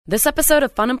This episode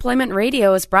of Fun Employment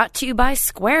Radio is brought to you by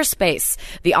Squarespace,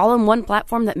 the all-in-one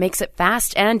platform that makes it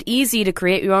fast and easy to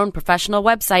create your own professional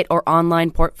website or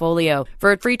online portfolio.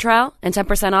 For a free trial and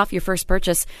 10% off your first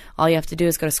purchase, all you have to do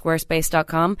is go to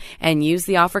squarespace.com and use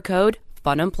the offer code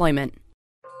FUNEMPLOYMENT.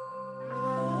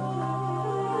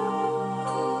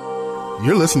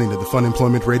 You're listening to the Fun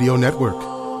Employment Radio Network.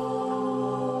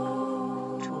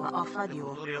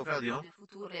 The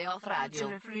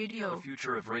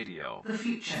future of radio. The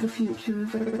future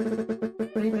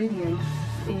of radio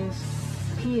is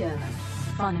here.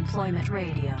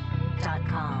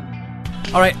 FunemploymentRadio.com.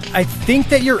 All right, I think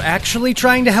that you're actually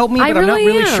trying to help me, but I'm not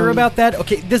really sure about that.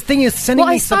 Okay, this thing is sending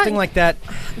me something like that.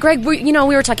 Greg, we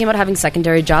were talking about having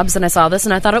secondary jobs, and I saw this,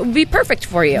 and I thought it would be perfect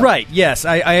for you. Right, yes,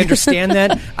 I understand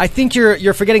that. I think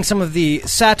you're forgetting some of the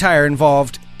satire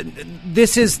involved.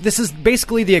 This is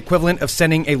basically the equivalent of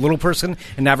sending a little person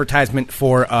an advertisement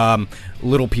for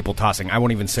little people tossing. I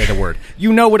won't even say the word.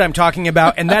 You know what I'm talking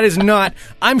about, and that is not.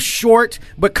 I'm short,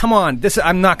 but come on,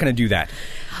 I'm not going to do that.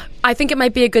 I think it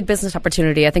might be a good business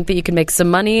opportunity. I think that you can make some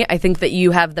money. I think that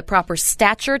you have the proper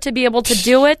stature to be able to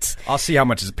do it. I'll see how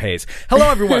much it pays.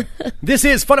 Hello, everyone. This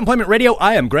is Fun Employment Radio.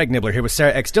 I am Greg Nibbler here with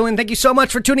Sarah X. Dillon. Thank you so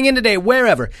much for tuning in today,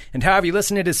 wherever and however you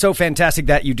listen. It is so fantastic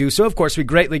that you do so. Of course, we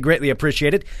greatly, greatly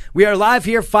appreciate it. We are live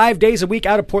here 5 days a week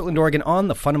out of Portland, Oregon on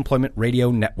the Fun Employment Radio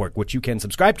Network, which you can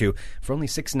subscribe to for only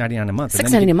 $6.99 a month.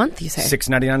 $6.99 a month, you say?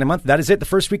 $6.99 a month. That is it. The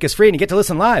first week is free, and you get to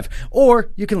listen live.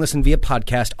 Or you can listen via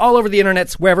podcast all over the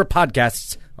internets, wherever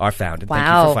podcasts are found. And Thank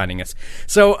you for finding us.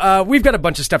 So we've got a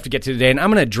bunch of stuff to get to today, and I'm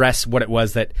going to address what it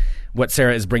was what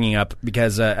Sarah is bringing up,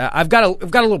 because I've got a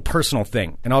little personal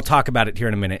thing, and I'll talk about it here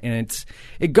in a minute. And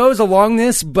it goes along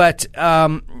this, but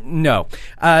no.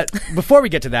 Before we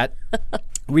get to that,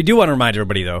 we do want to remind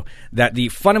everybody, though, that the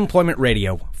Fun Employment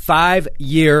Radio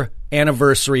 5-year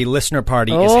anniversary listener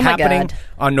party is happening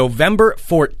on November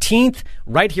 14th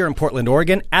right here in Portland,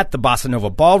 Oregon at the Bossa Nova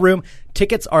Ballroom.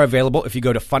 Tickets are available if you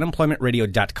go to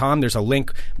funemploymentradio.com. There's a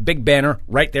link, big banner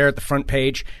right there at the front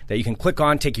page that you can click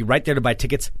on, take you right there to buy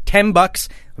tickets. $10.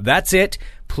 That's it.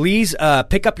 Please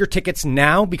pick up your tickets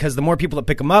now, because the more people that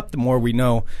pick them up, the more we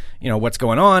know, what's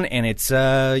going on, and it's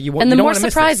you won't. And the more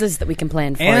surprises that we can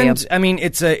plan for you. And I mean,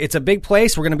 it's a big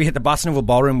place. We're going to be at the Bossa Nova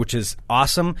Ballroom, which is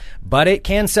awesome, but it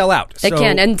can sell out. It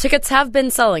can, and tickets have been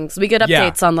selling. So we get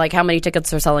updates on how many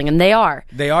tickets are selling, and they are.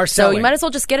 They are selling. So you might as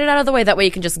well just get it out of the way. That way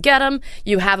you can just get them.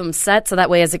 You have them set, so that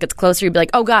way as it gets closer, you'll be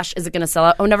like, oh gosh, is it going to sell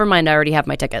out? Oh, never mind, I already have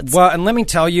my tickets. Well, and let me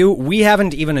tell you, we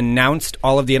haven't even announced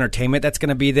all of the entertainment that's going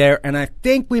to be there, and I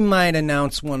think we might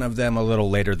announce one of them a little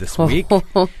later this week.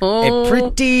 A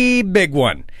pretty big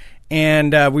one.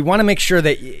 And we want to make sure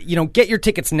that, get your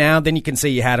tickets now. Then you can say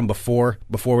you had them before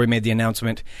we made the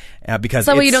announcement. Because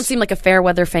that way you don't seem like a fair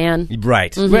weather fan.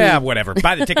 Right. Mm-hmm. Well, whatever.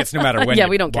 Buy the tickets no matter when. Yeah,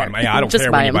 we don't care. Yeah, I don't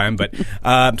care when you buy them. But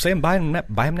I'm saying buy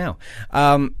them now.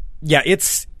 Yeah,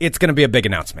 it's going to be a big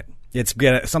announcement. It's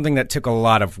something that took a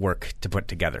lot of work to put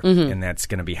together, and that's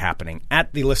going to be happening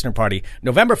at the listener party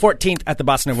November 14th at the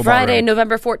Bossa Nova Ballroom. Friday,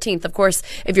 November 14th. Of course,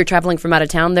 if you're traveling from out of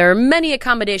town, there are many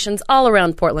accommodations all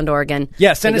around Portland, Oregon.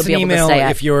 Yeah, send us an email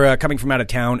if you're coming from out of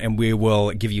town, and we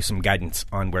will give you some guidance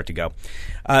on where to go.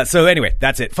 So anyway,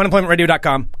 that's it.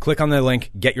 Funemploymentradio.com. Click on the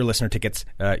link. Get your listener tickets,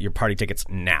 your party tickets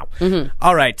now.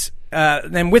 All right.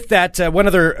 Then with that, one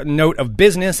other note of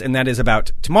business, and that is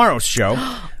about tomorrow's show.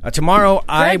 Tomorrow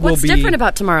I will be... What's different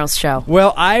about tomorrow's show?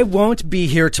 Well, I won't be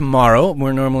here tomorrow.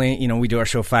 We're normally, we do our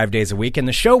show 5 days a week, and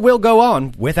the show will go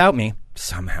on without me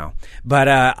somehow. But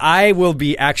I will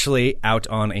be actually out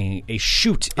on a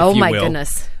shoot, if you will. Oh, my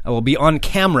goodness. I will be on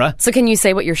camera. So can you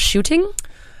say what you're shooting?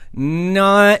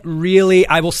 Not really.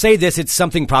 I will say this. It's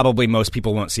something probably most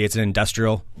people won't see. It's an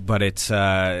industrial, but it's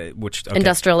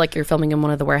industrial, like you're filming in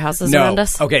one of the warehouses around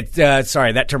us? Okay.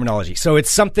 Sorry, that terminology. So it's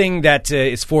something that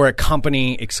is for a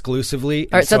company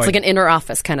exclusively. All right, so it's like an inner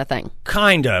office kind of thing.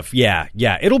 Kind of, yeah.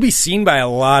 It'll be seen by a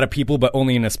lot of people, but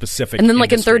only in a specific And then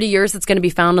industry. in 30 years, it's going to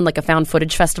be found in like a found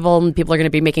footage festival, and people are going to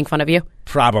be making fun of you?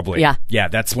 Probably. Yeah. Yeah,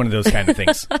 that's one of those kind of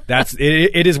things.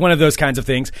 It is one of those kinds of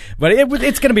things, but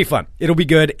it's going to be fun. It'll be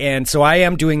good. And so I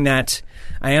am doing that.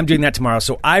 Tomorrow,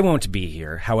 so I won't be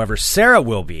here. However, Sarah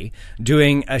will be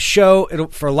doing a show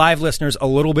for live listeners a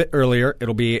little bit earlier.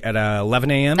 It'll be at 11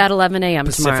 a.m. At 11 a.m.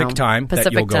 Pacific tomorrow. time.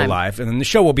 That you'll go live. And then the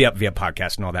show will be up via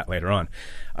podcast and all that later on.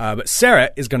 But Sarah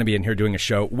is going to be in here doing a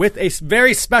show with a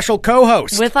very special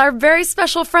co-host. With our very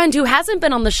special friend who hasn't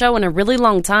been on the show in a really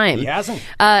long time. He hasn't.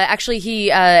 Actually, he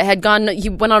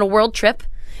went on a world trip,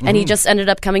 and he just ended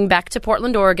up coming back to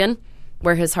Portland, Oregon.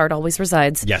 where his heart always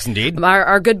resides. Yes, indeed.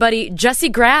 Our good buddy, Jesse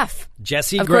Graff.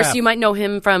 Of course, you might know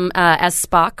him from as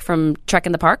Spock from Trek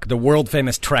in the Park. The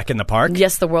world-famous Trek in the Park.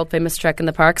 Yes, the world-famous Trek in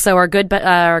the Park. So our good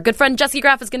friend Jesse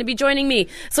Graff is going to be joining me.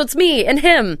 So it's me and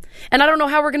him. And I don't know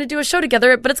how we're going to do a show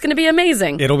together, but it's going to be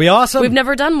amazing. It'll be awesome. We've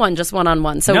never done one, just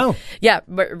one-on-one. So, no. Yeah,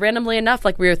 but randomly enough,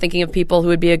 like we were thinking of people who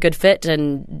would be a good fit,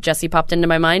 and Jesse popped into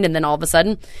my mind, and then all of a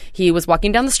sudden, he was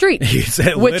walking down the street. He's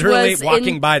literally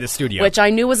walking by the studio. Which I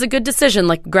knew was a good decision.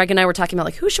 Like, Greg and I were talking about,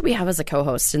 like, who should we have as a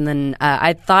co-host? And then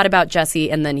I thought about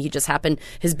Jesse, and then he just happened.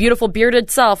 His beautiful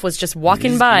bearded self was just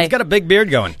walking by. He's got a big beard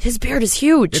going. His beard is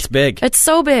huge. It's big. It's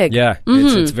so big. Yeah,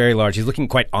 it's very large. He's looking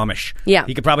quite Amish. Yeah.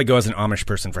 He could probably go as an Amish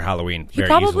person for Halloween He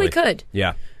probably easily. could.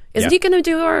 Yeah. Isn't he going to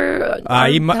do our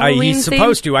he's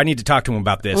supposed to. I need to talk to him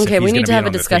about this. Okay, we need to have a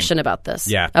discussion about this.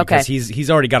 Yeah, because he's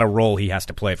already got a role he has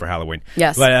to play for Halloween.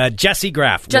 Yes. But Jesse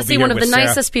Graff. Jesse, one of the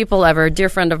nicest people ever, dear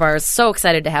friend of ours. So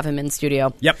excited to have him in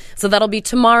studio. Yep. So that'll be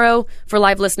tomorrow for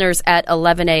live listeners at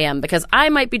 11 a.m. because I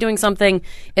might be doing something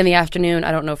in the afternoon.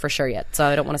 I don't know for sure yet, so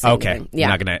I don't want to say anything. Yeah.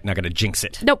 Not gonna jinx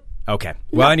it. Nope. Okay.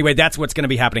 Well, anyway, that's what's going to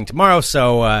be happening tomorrow.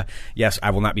 So, yes,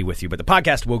 I will not be with you, but the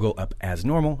podcast will go up as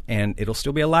normal, and it'll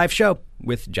still be a live show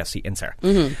with Jesse and Sarah.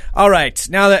 Mm-hmm. All right.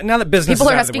 Now that business people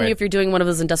is are out of the asking way, you if you're doing one of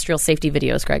those industrial safety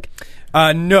videos, Greg.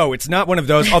 No, it's not one of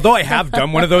those. Although I have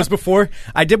done one of those before.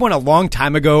 I did one a long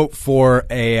time ago for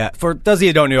those of you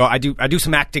who don't know, I do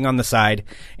some acting on the side,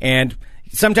 and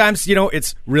sometimes,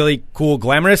 it's really cool,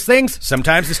 glamorous things.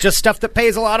 Sometimes it's just stuff that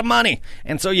pays a lot of money,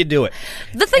 and so you do it.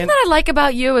 The thing that I like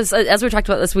about you is, as we talked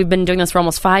about this, we've been doing this for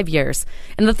almost 5 years,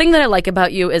 and the thing that I like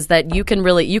about you is that you can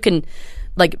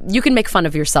make fun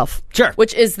of yourself. Sure.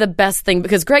 Which is the best thing,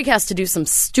 because Greg has to do some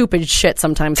stupid shit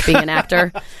sometimes being an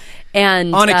actor.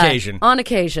 And on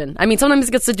occasion. I mean, sometimes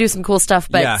he gets to do some cool stuff,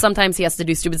 but sometimes he has to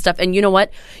do stupid stuff. And you know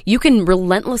what? You can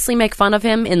relentlessly make fun of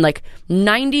him, and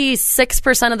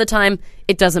 96% of the time,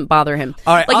 it doesn't bother him.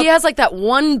 All right, he has that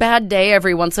one bad day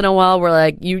every once in a while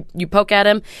where you poke at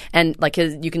him, and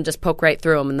you can just poke right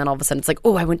through him, and then all of a sudden it's like,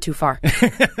 oh, I went too far.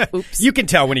 Oops. You can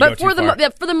tell when you go too far.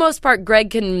 But for the most part, Greg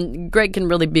can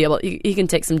really be able. He can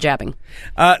take some jabbing.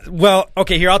 Well,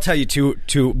 okay, here I'll tell you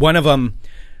to one of them.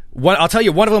 I'll tell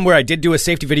you one of them where I did do a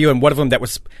safety video, and one of them that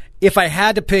was, if I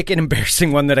had to pick an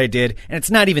embarrassing one that I did, and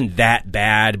it's not even that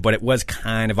bad, but it was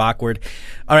kind of awkward.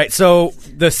 All right, so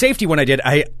the safety one I did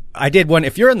one.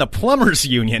 If you're in the plumbers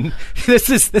union, this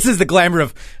is the glamour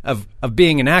of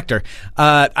being an actor.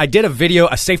 I did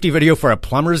a safety video for a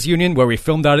plumbers union where we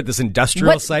filmed out at this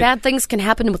industrial site. What bad things can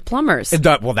happen with plumbers?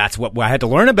 Well, that's what I had to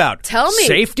learn about. Tell me.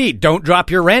 Safety. Don't drop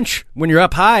your wrench when you're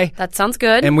up high. That sounds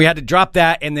good. And we had to drop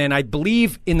that, and then I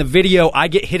believe in the video I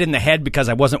get hit in the head because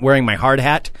I wasn't wearing my hard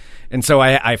hat. And so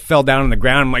I fell down on the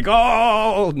ground. I'm like,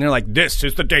 oh! And they're like, this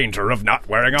is the danger of not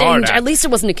wearing a hard hat. At least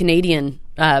it wasn't a Canadian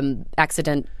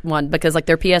accident one, because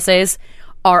their PSAs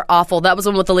are awful. That was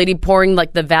one with the lady pouring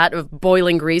the vat of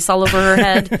boiling grease all over her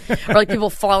head, or people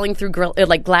falling through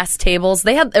glass tables.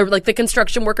 They had the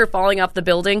construction worker falling off the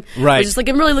building. Right. Just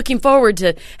I'm really looking forward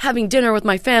to having dinner with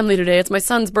my family today. It's my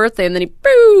son's birthday, and then he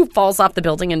falls off the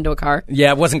building into a car.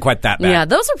 Yeah, it wasn't quite that bad. Yeah,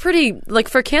 those are pretty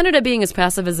for Canada being as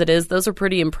passive as it is. Those are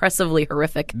pretty impressively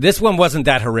horrific. This one wasn't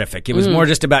that horrific. It was more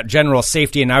just about general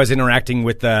safety, and I was interacting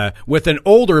with an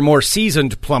older, more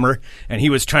seasoned plumber, and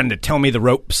he was trying to tell me the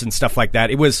ropes and stuff like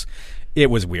that. It was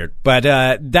weird. But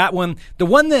that one, the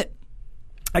one that,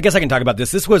 I guess I can talk about this.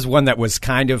 This was one that was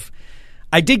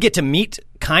I did get to meet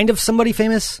kind of somebody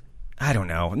famous. I don't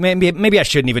know. Maybe I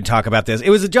shouldn't even talk about this. It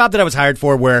was a job that I was hired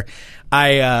for where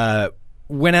I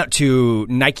went out to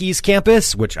Nike's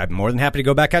campus, which I'm more than happy to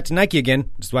go back out to Nike again.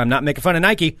 Just why I'm not making fun of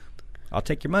Nike. I'll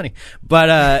take your money.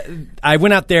 But I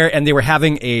went out there, and they were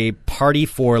having a party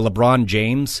for LeBron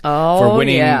James for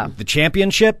winning the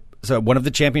championship. So one of the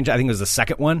championships, I think it was the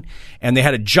second one, and they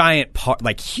had a giant,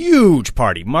 huge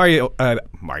party. Mario,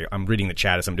 I'm reading the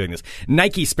chat as I'm doing this.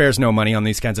 Nike spares no money on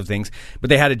these kinds of things,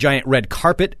 but they had a giant red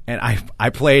carpet, and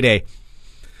I played a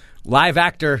live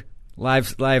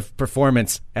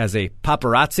performance as a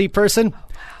paparazzi person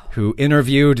who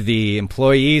interviewed the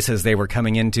employees as they were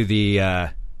coming into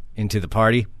the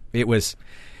party. It was.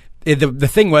 The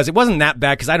thing was, it wasn't that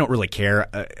bad because I don't really care.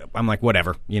 I'm like,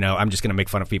 whatever, I'm just going to make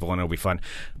fun of people and it'll be fun.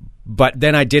 But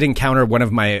then I did encounter one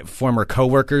of my former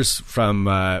coworkers from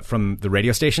the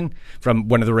radio station, from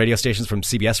one of the radio stations from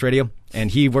CBS Radio,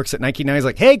 and he works at Nike now. He's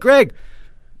like, "Hey, Greg,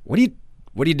 what are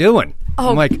you doing?"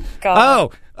 Oh, I'm like,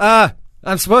 God.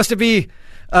 I'm supposed to be.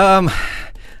 I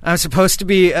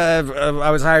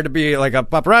was hired to be like a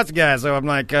paparazzi guy, so I'm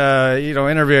like,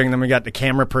 interviewing them. We got the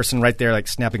camera person right there,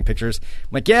 snapping pictures. I'm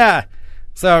like, yeah.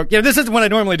 So, this isn't what I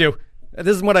normally do.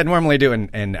 This is what I normally do.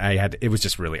 And it was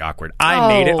just really awkward. I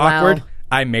made it awkward. Wow.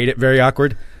 I made it very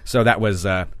awkward. So that was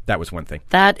one thing.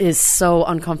 That is so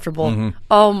uncomfortable.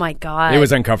 Oh, my God. It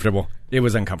was uncomfortable.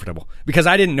 Because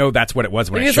I didn't know that's what it was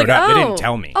when I showed up. They didn't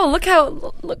tell me. Oh, look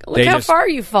how far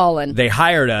you've fallen. They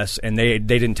hired us, and they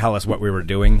didn't tell us what we were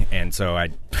doing, and so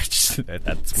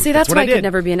that's why I could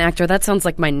never be an actor. That sounds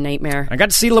like my nightmare. I got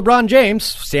to see LeBron James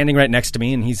standing right next to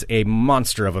me, and he's a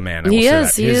monster of a man. He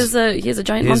is. He is a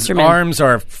giant monster man. His arms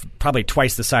are probably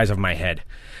twice the size of my head.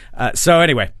 So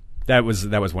anyway, that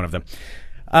was one of them.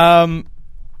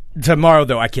 Tomorrow,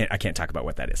 though, I can't talk about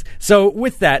what that is. So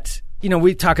with that,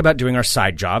 we talk about doing our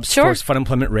side jobs. Sure. Of course, Fun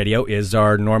Employment Radio is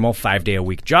our normal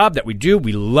 5-day-a-week job that we do.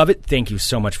 We love it. Thank you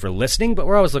so much for listening, but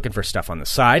we're always looking for stuff on the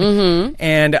side. Mm-hmm.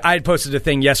 And I posted a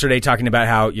thing yesterday talking about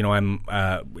how, I'm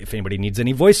if anybody needs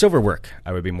any voiceover work,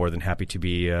 I would be more than happy to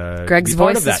be Greg's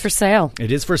voice is for sale.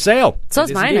 It is for sale. So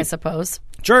is mine, indeed. I suppose.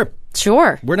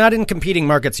 Sure. We're not in competing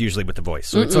markets usually with the voice,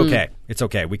 so it's okay. It's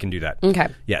okay. We can do that. Okay.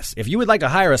 Yes. If you would like to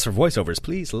hire us for voiceovers,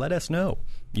 please let us know.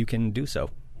 You can do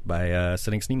so by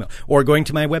sending us an email or going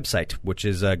to my website, which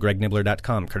is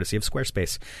gregnibbler.com, courtesy of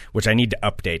Squarespace, which I need to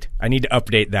update. I need to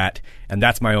update that, and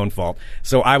that's my own fault.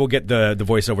 So I will get the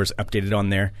voiceovers updated on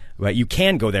there. But you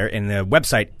can go there, and the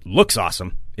website looks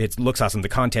awesome. It looks awesome. The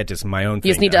content is my own thing.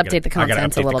 You just need to update the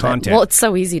content a little bit. Well, it's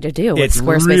so easy to do. It's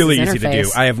really easy interface. to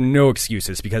do. I have no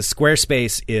excuses because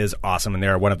Squarespace is awesome, and they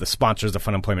are one of the sponsors of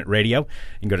Fun Employment Radio.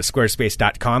 You can go to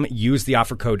squarespace.com, use the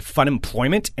offer code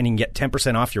FUNEMPLOYMENT, and you can get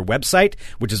 10% off your website,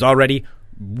 which is already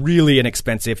really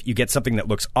inexpensive. You get something that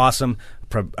looks awesome,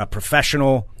 a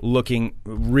professional-looking,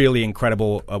 really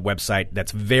incredible website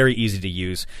that's very easy to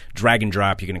use. Drag and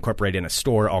drop. You can incorporate in a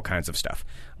store, all kinds of stuff.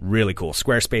 Really cool.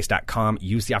 Squarespace.com.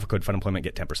 Use the offer code FUNEMPLOYMENT.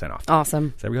 Get 10% off.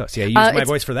 Awesome. So there we go. See, I used my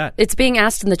voice for that. It's being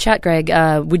asked in the chat, Greg,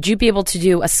 would you be able to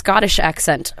do a Scottish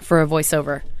accent for a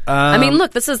voiceover? I mean,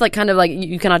 look, this is kind of like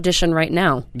you can audition right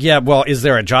now. Yeah, well, is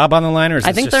there a job on the line, or is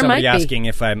this just somebody asking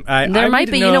if I'm... There might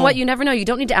be. You know what? You never know. You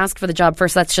don't need to ask for the job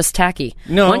first. That's just tacky.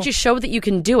 No. Why don't you show that you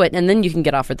can do it, and then you can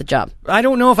get offered the job? I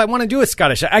don't know if I want to do a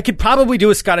Scottish... I could probably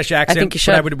do a Scottish accent. I think you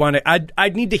should. But I would want to...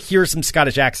 I'd need to hear some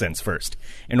Scottish accents first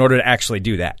in order to actually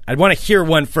do that. I'd want to hear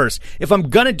one first. If I'm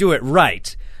going to do it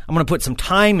right... I'm going to put some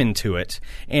time into it,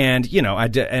 and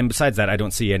and besides that, I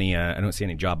don't see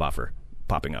any job offer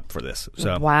popping up for this.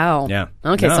 So wow, yeah,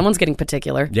 okay, someone's getting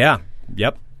particular. Yeah,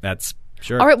 yep, that's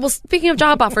sure. All right, well, speaking of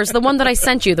job offers, the one that I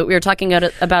sent you that we were talking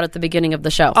about at the beginning of the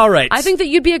show. All right, I think that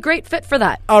you'd be a great fit for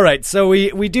that. All right, so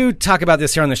we do talk about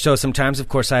this here on the show sometimes. Of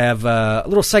course, I have a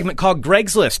little segment called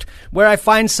Greg's List, where I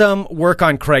find some work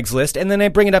on Craigslist, and then I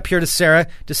bring it up here to Sarah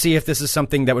to see if this is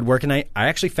something that would work. And I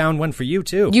actually found one for you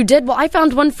too. You did? Well, I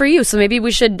found one for you, so maybe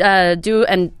we should do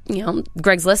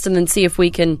Greg's List, and then see if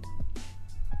we can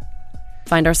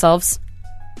find ourselves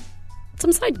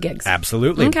some side gigs.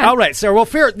 Absolutely. Okay. All right, Sarah. Well,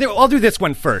 I'll do this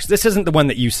one first. This isn't the one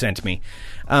that you sent me.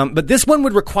 But this one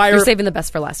would require... You're saving the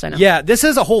best for last, I know. Yeah, this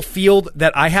is a whole field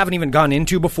that I haven't even gone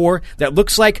into before that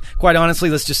looks like, quite honestly,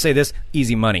 let's just say this,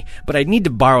 easy money. But I need to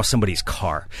borrow somebody's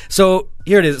car. So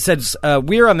here it is. It says,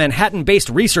 we're a Manhattan-based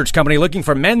research company looking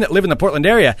for men that live in the Portland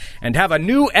area and have a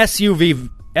new SUV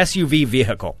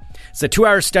vehicle. It's a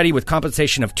 2-hour study with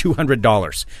compensation of $200.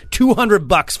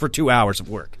 $200 for 2 hours of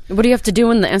work. What do you have to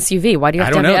do in the SUV? Why do you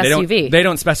have to have the SUV? They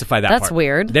don't specify that part. That's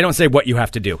weird. They don't say what you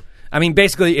have to do. I mean,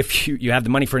 basically, if you have the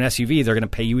money for an SUV, they're going to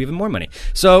pay you even more money.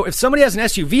 So if somebody has an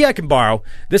SUV I can borrow,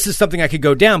 this is something I could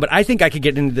go down, but I think I could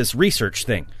get into this research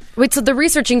thing. Wait, so they're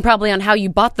researching probably on how you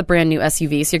bought the brand new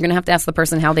SUV, so you're going to have to ask the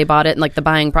person how they bought it and the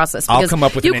buying process. I'll come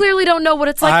up with you clearly don't know what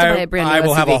it's like to buy a brand new SUV. I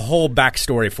will have a whole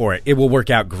backstory for it. It will work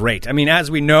out great. I mean, as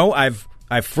we know, I've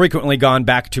frequently gone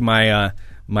back to my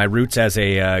my roots as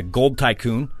a gold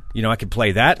tycoon. I could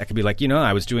play that. I could be like,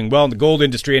 I was doing well in the gold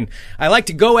industry, and I like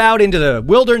to go out into the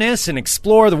wilderness and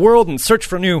explore the world and search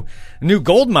for new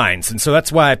gold mines. And so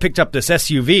that's why I picked up this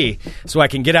SUV, so I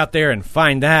can get out there and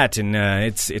find that. And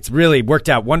it's really worked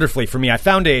out wonderfully for me.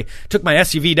 Took my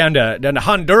SUV down to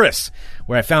Honduras,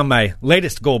 where I found my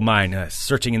latest gold mine,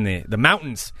 searching in the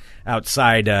mountains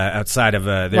outside of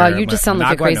there. Wow, you just sound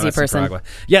like a crazy person.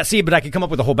 Yeah, see, but I could come up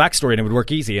with a whole backstory, and it would work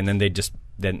easy, and then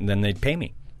they'd pay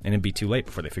me. And it'd be too late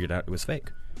before they figured out it was fake.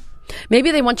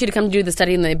 Maybe they want you to come do the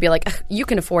study and they'd be like, you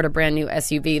can afford a brand new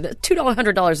SUV. The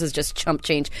 $200 is just chump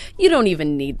change. You don't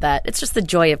even need that. It's just the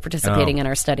joy of participating in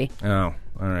our study. Oh,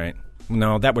 all right.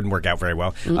 No, that wouldn't work out very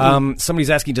well.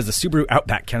 Somebody's asking, does the Subaru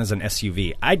Outback count as an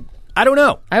SUV? I don't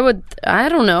know. I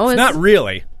don't know. It's not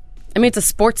really. I mean, it's a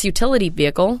sports utility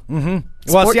vehicle.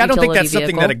 Mm-hmm. Well, see, I don't think that's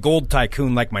something that a gold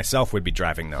tycoon like myself would be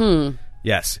driving, though.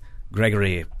 Yes,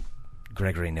 Gregory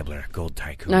Gregory Nibbler, Gold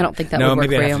Tycoon. No, I don't think that would work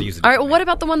maybe for I'd you. have to use it. All right, well, what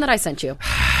about the one that I sent you?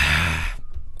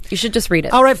 You should just read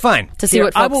it. All right, fine. To see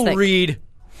what folks think.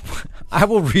 I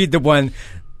will read the one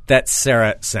that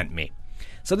Sarah sent me.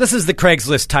 So this is the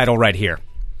Craigslist title right here.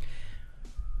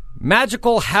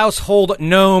 Magical Household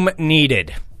Gnome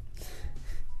Needed.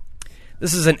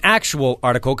 This is an actual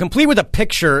article, complete with a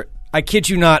picture, I kid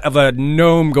you not, of a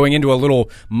gnome going into a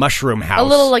little mushroom house. A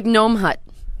little like gnome hut.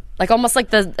 Like almost like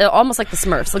the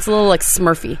Smurfs. Looks a little like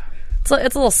Smurfy. It's a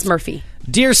little Smurfy.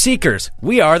 Dear Seekers,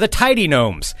 we are the Tidy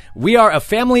Gnomes. We are a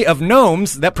family of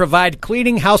gnomes that provide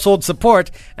cleaning, household support,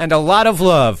 and a lot of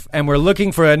love. And we're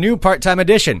looking for a new part-time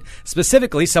addition.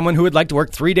 Specifically, someone who would like to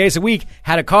work 3 days a week,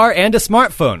 had a car, and a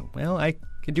smartphone. Well, I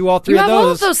can do all three of those. You have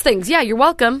all of those things. Yeah, you're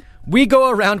welcome. We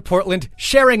go around Portland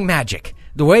sharing magic.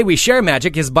 The way we share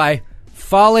magic is by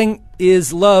falling in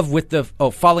love with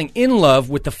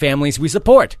the families we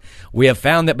support. We have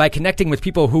found that by connecting with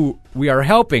people who we are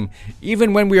helping,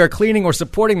 even when we are cleaning or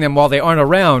supporting them while they aren't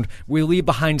around, we leave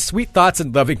behind sweet thoughts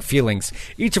and loving feelings.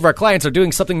 Each of our clients are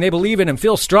doing something they believe in and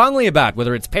feel strongly about,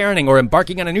 whether it's parenting or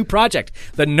embarking on a new project.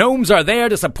 The gnomes are there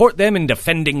to support them in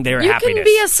defending their happiness. You can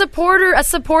be a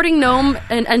supporting gnome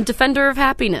and defender of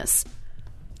happiness.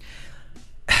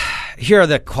 Here are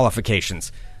the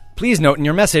qualifications. Please note in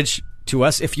your message to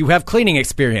us if you have cleaning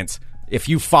experience, if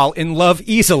you fall in love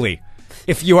easily,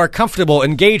 if you are comfortable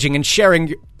engaging and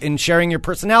sharing your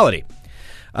personality,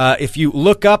 if you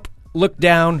look up, look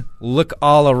down, look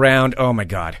all around. Oh my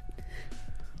God.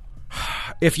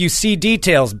 If you see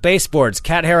details, baseboards,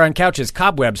 cat hair on couches,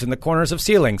 cobwebs in the corners of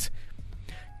ceilings,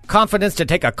 confidence to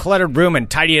take a cluttered room and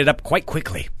tidy it up quite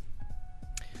quickly.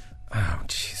 Oh,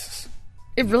 Jesus.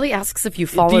 It really asks if you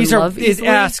fall in love easily.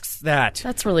 It asks that.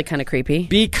 That's really kind of creepy.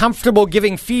 Be comfortable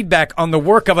giving feedback on the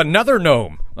work of another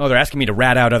gnome. Oh, they're asking me to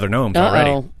rat out other gnomes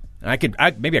already.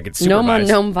 Maybe I could supervise. Gnome on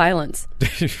gnome violence.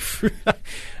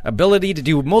 Ability to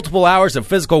do multiple hours of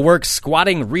physical work,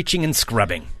 squatting, reaching, and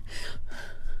scrubbing.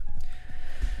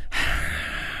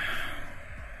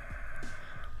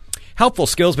 Helpful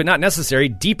skills, but not necessary.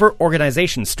 Deeper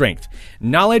organization strength.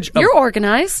 You're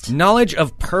organized. Knowledge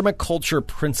of permaculture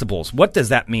principles. What does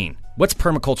that mean? What's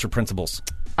permaculture principles?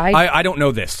 I don't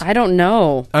know this. I don't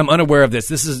know. I'm unaware of this.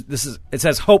 This is. It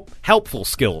says helpful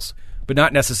skills, but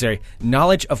not necessary.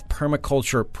 Knowledge of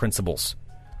permaculture principles.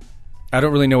 I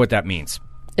don't really know what that means.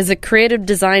 Is a creative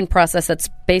design process that's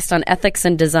based on ethics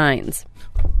and designs.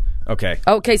 Okay.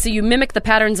 Okay, so you mimic the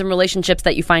patterns and relationships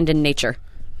that you find in nature.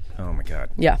 Oh my God.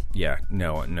 Yeah. Yeah.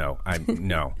 No. No.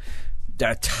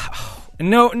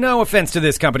 No offense to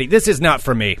this company. This is not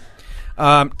for me.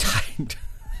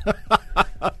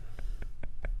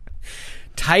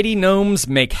 Tidy gnomes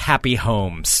make happy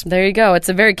homes. There you go. It's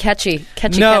a very catchy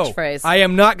catchphrase. I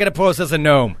am not going to pose as a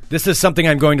gnome. This is something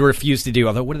I'm going to refuse to do.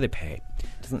 Although, what do they pay?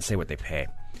 It doesn't say what they pay.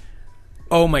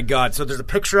 Oh my God. So there's a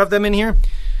picture of them in here?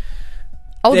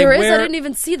 Oh, there is? I didn't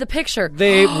even see the picture.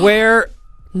 They wear...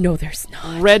 No, there's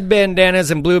not. Red bandanas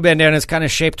and blue bandanas kind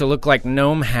of shaped to look like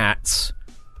gnome hats.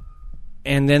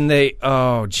 And then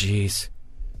oh, jeez.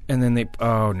 And then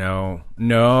oh, no.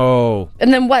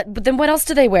 And then what? But then what else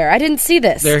do they wear? I didn't see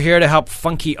this. They're here to help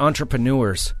funky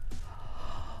entrepreneurs.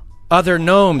 Other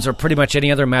gnomes or pretty much any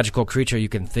other magical creature you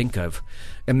can think of.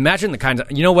 Imagine the kinds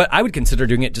of... You know what? I would consider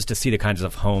doing it just to see the kinds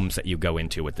of homes that you go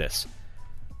into with this.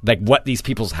 Like what these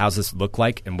people's houses look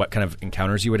like and what kind of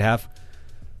encounters you would have.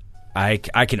 I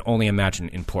can only imagine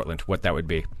in Portland what that would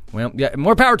be. Well, yeah,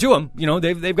 more power to them. You know,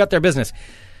 they've got their business.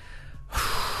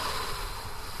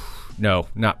 No,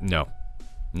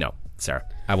 Sarah.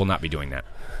 I will not be doing that.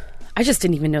 I just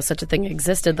didn't even know such a thing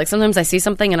existed. Like sometimes I see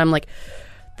something and I'm like,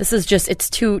 this is just, it's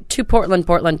too Portland.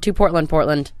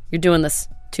 You're doing this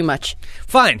too much.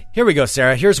 Fine. Here we go,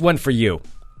 Sarah. Here's one for you.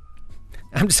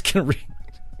 I'm just going to read.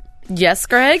 Yes,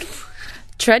 Greg?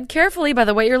 Tread carefully by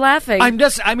the way you're laughing.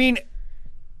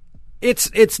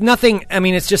 It's nothing. I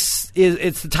mean, it's just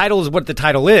it's the title is what the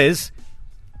title is.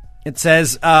 It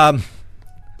says,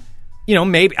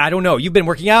 maybe I don't know. You've been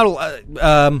working out.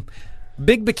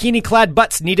 Big bikini-clad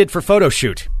butts needed for photo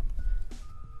shoot.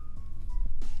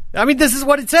 I mean, this is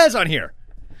what it says on here.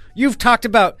 You've talked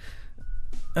about.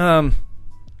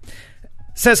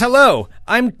 Says hello.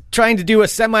 I'm trying to do a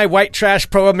semi-white trash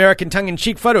pro-American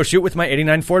tongue-in-cheek photo shoot with my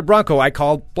 '89 Ford Bronco I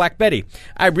call Black Betty.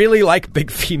 I really like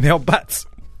big female butts.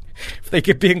 If they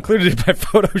could be included in my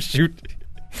photo shoot,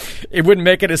 it wouldn't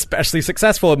make it especially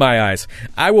successful in my eyes.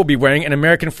 I will be wearing an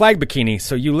American flag bikini,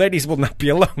 so you ladies will not be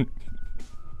alone.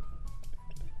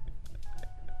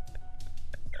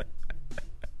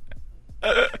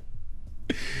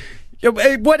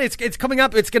 What? It's coming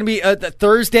up. It's going to be a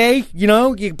Thursday. You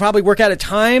know, you can probably work out a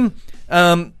time.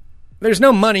 There's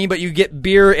no money, but you get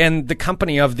beer and the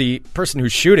company of the person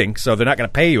who's shooting, so they're not going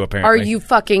to pay you, apparently. Are you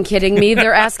fucking kidding me?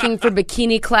 They're asking for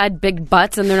bikini-clad big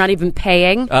butts, and they're not even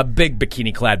paying? Big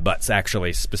bikini-clad butts,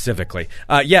 actually, specifically.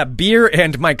 Yeah, beer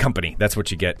and my company. That's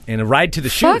what you get. And a ride to the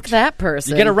shoot. Fuck that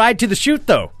person. You get a ride to the shoot,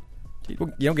 though.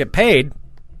 You don't get paid.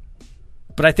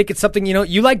 But I think it's something,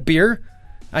 you like beer.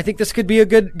 I think this could be a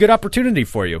good opportunity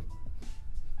for you.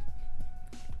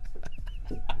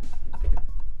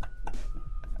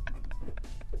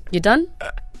 You done?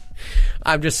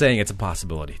 I'm just saying it's a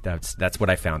possibility. That's what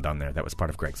I found on there. That was part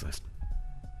of Greg's list.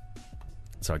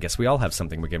 So I guess we all have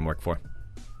something we can work for.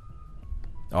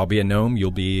 I'll be a gnome.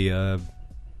 You'll be a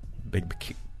big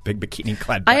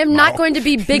bikini-clad butt I am model. not going to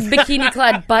be big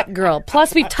bikini-clad butt girl.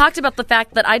 Plus, we've talked about the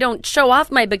fact that I don't show off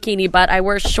my bikini butt. I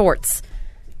wear shorts.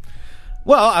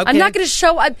 Well, okay. I'm not going to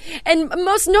show... and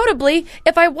most notably,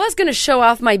 if I was going to show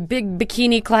off my big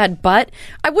bikini-clad butt,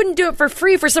 I wouldn't do it for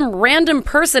free for some random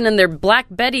person in their Black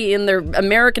Betty in their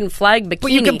American flag bikini.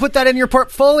 But you can put that in your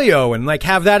portfolio and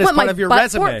have that as part of your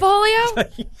resume. Portfolio?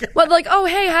 What, oh,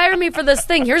 hey, hire me for this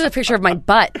thing. Here's a picture of my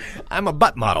butt. I'm a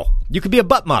butt model. You could be a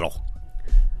butt model.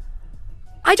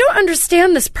 I don't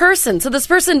understand this person. So this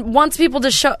person wants people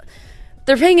to show...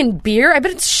 They're paying in beer? I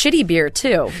bet it's shitty beer,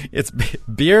 too. It's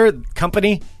beer,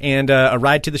 company, and a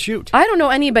ride to the shoot. I don't know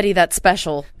anybody that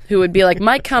special who would be like,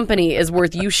 my company is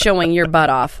worth you showing your butt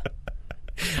off.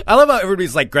 I love how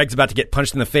everybody's like, Greg's about to get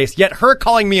punched in the face, yet her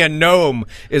calling me a gnome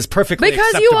is perfectly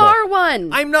acceptable. Because you are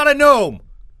one. I'm not a gnome.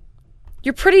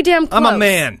 You're pretty damn close. I'm a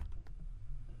man.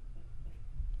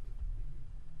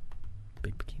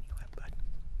 Big bikini clad butt.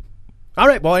 All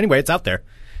right, well, anyway, it's out there.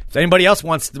 If anybody else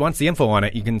wants the info on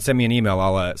it, you can send me an email.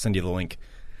 I'll send you the link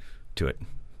to it.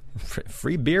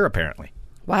 Free beer, apparently.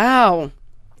 Wow.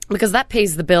 Because that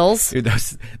pays the bills. Dude,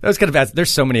 those kind of ads, there's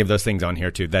so many of those things on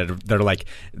here, too, that are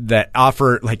that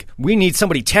offer, we need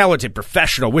somebody talented,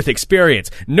 professional, with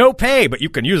experience. No pay, but you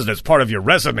can use it as part of your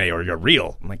resume or your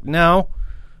reel. I'm like, no,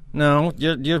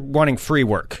 you're wanting free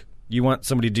work. You want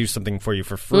somebody to do something for you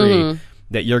for free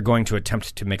that you're going to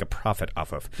attempt to make a profit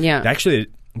off of. Yeah. Actually,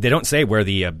 they don't say where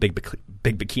the big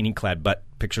bikini-clad butt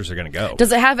pictures are going to go.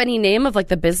 Does it have any name of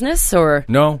the business or?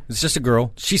 No, it's just a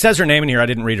girl. She says her name in here. I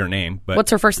didn't read her name, but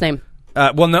what's her first name?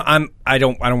 Well, no, I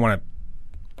don't want to.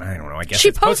 I don't know. I guess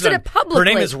she posted it publicly. Her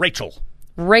name is Rachel.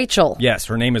 Rachel. Yes,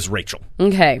 her name is Rachel.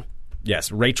 Okay. Yes,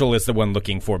 Rachel is the one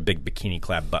looking for big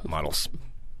bikini-clad butt models.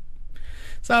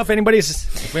 So if anybody's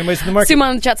in the market.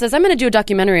 Sumo in the chat says, I'm going to do a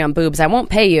documentary on boobs. I won't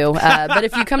pay you, but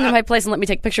if you come to my place and let me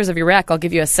take pictures of your rack, I'll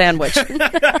give you a sandwich. The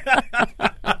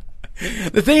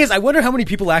thing is, I wonder how many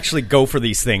people actually go for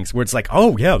these things where it's like,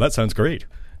 oh, yeah, that sounds great.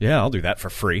 Yeah, I'll do that for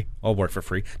free. I'll work for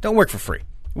free. Don't work for free.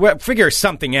 Well, figure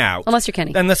something out. Unless you're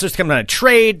Kenny. Unless there's coming on a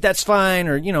trade, that's fine.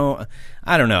 Or,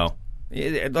 I don't know.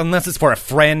 Unless it's for a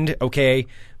friend, okay.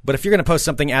 But if you're going to post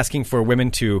something asking for women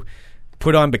to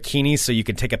put on bikinis so you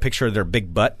can take a picture of their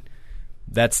big butt,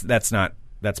 that's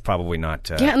probably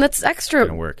not yeah, and that's extra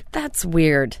gonna work. That's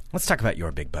weird. Let's talk about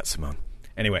your big butt, Simone.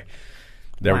 Anyway,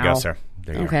 there we go, sir.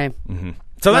 There you okay. Mm-hmm.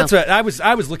 So that's what I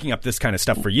was looking up this kind of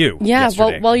stuff for you. Yeah,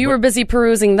 yesterday. while you were busy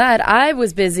perusing that, I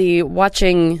was busy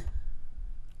watching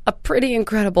a pretty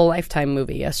incredible Lifetime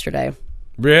movie yesterday.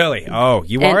 Really? Oh,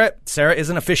 you are it? Sarah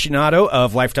is an aficionado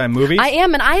of Lifetime movies? I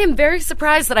am, and I am very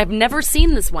surprised that I've never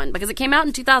seen this one because it came out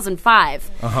in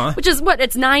 2005, which is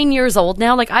it's 9 years old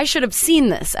now. I should have seen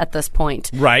this at this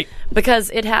point. Right. Because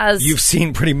it has... You've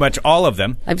seen pretty much all of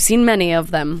them. I've seen many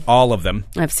of them. All of them.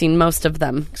 I've seen most of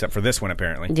them. Except for this one,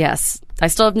 apparently. Yes. I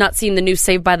still have not seen the new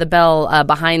Saved by the Bell,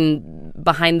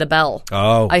 Behind the Bell.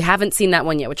 Oh. I haven't seen that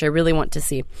one yet, which I really want to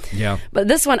see. Yeah. But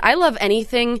this one, I love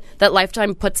anything that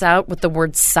Lifetime puts out with the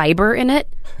word cyber in it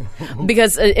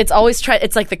because it's always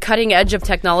it's the cutting edge of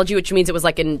technology, which means it was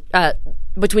in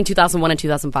between 2001 and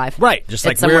 2005. Right. Just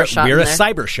we're a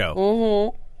cyber show.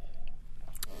 Mm-hmm.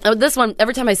 This one,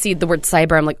 every time I see the word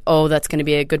cyber, I'm like, oh, that's going to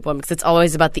be a good one because it's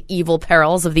always about the evil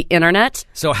perils of the internet.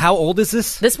 So how old is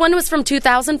this? This one was from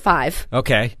 2005.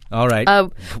 Okay. All right.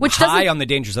 Which high on the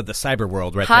dangers of the cyber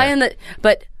world right there.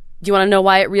 But do you want to know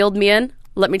why it reeled me in?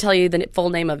 Let me tell you the full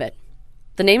name of it.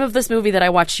 The name of this movie that I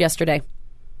watched yesterday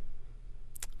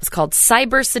was called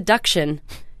Cyber Seduction,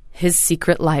 His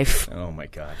Secret Life. Oh, my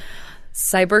God.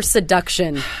 Cyber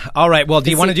Seduction. All right. Well,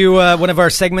 do you want to do one of our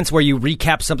segments where you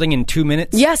recap something in 2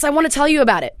 minutes? Yes, I want to tell you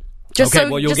about it. You'll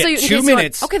get 2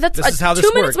 minutes. Okay, this is how this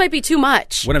 2 minutes might be too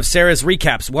much. One of Sarah's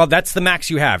recaps. Well, that's the max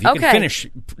you have. You can finish.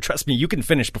 Trust me, you can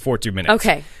finish before 2 minutes.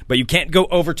 Okay. But you can't go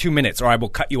over 2 minutes or I will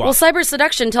cut you off. Well, Cyber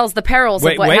Seduction tells the perils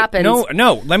of what happens.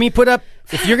 No. Let me put up,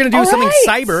 if you're going to do something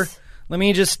cyber, let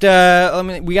me just,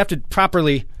 we have to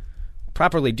properly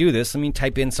properly do this, let me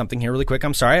type in something here really quick.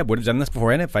 I'm sorry, I would have done this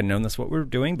beforehand if I'd known that's what we were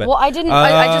doing. But well, I didn't.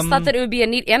 I just thought that it would be a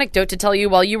neat anecdote to tell you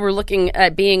while you were looking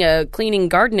at being a cleaning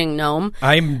gardening gnome.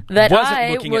 I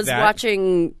was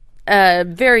watching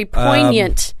very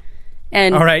poignant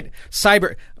and all right,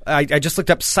 cyber. I just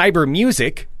looked up cyber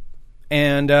music,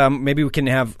 and maybe we can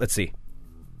have. Let's see.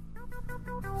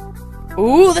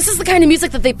 Ooh, this is the kind of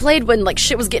music that they played when like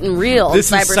shit was getting real.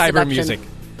 This is cyber music.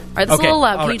 All right, that's a little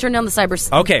loud. Can you turn down the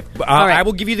cyber? Okay, right. I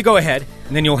will give you the go-ahead,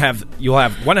 and then you'll have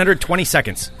 120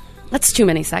 seconds. That's too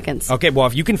many seconds. Okay, well,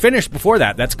 if you can finish before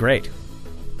that, that's great.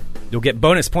 You'll get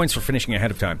bonus points for finishing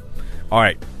ahead of time. All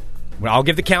right, well, I'll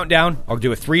give the countdown. I'll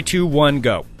do a 3, 2, 1,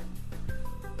 go.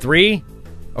 3.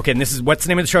 Okay, and this is what's the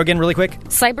name of the show again, really quick?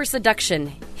 Cyber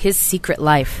Seduction: His Secret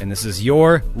Life. And this is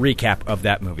your recap of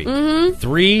that movie.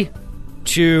 3,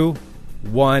 2,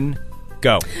 1.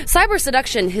 Go. Cyber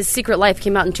Seduction: His Secret Life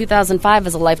came out in 2005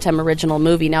 as a Lifetime original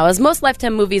movie. Now, as most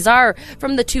Lifetime movies are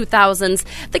from the 2000s,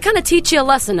 they kind of teach you a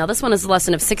lesson. Now, this one is a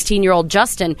lesson of 16-year-old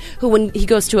Justin, who when he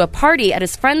goes to a party at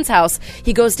his friend's house,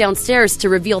 he goes downstairs to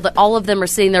reveal that all of them are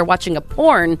sitting there watching a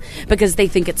porn because they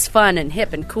think it's fun and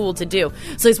hip and cool to do.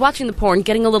 So he's watching the porn,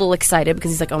 getting a little excited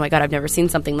because he's like, oh my God, I've never seen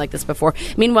something like this before.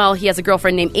 Meanwhile, he has a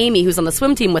girlfriend named Amy who's on the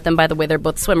swim team with him. By the way, they're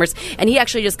both swimmers. And he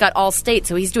actually just got all state,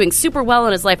 so he's doing super well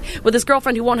in his life with his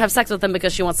girlfriend who won't have sex with him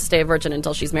because she wants to stay a virgin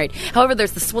until she's married. However,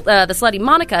 there's the slutty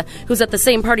Monica who's at the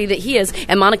same party that he is,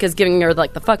 and Monica's giving her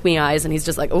like the fuck me eyes, and he's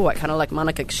just like, oh, I kind of like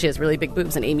Monica because she has really big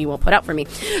boobs and Amy won't put out for me.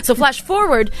 So flash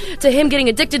forward to him getting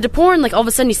addicted to porn. Like all of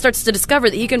a sudden he starts to discover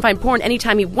that he can find porn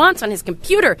anytime he wants on his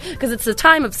computer because it's the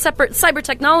time of separate cyber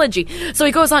technology. So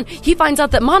he goes on, he finds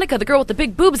out that Monica, the girl with the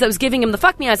big boobs that was giving him the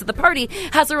fuck me eyes at the party,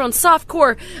 has her own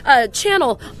softcore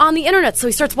channel on the internet. So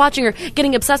he starts watching her,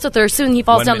 getting obsessed with her. Soon he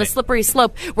falls down the slippery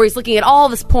slope where he's looking at all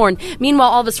this porn. Meanwhile,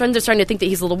 all of his friends are starting to think that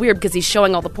he's a little weird because he's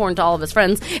showing all the porn to all of his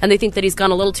friends, and they think that he's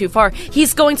gone a little too far.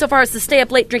 He's going so far as to stay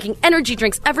up late drinking energy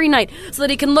drinks every night so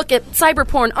that he can look at cyber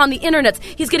porn on the internet.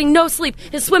 He's getting no sleep.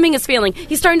 His swimming is failing.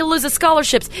 He's starting to lose his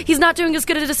scholarships. He's not doing as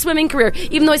good at his swimming career,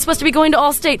 even though he's supposed to be going to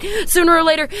Allstate. Sooner or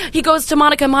later, he goes to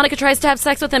Monica. Monica tries to have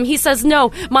sex with him. He says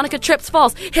no. Monica trips,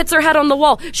 falls, hits her head on the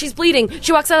wall. She's bleeding.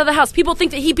 She walks out of the house. People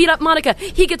think that he beat up Monica.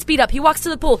 He gets beat up. He walks to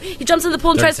the pool. He jumps in the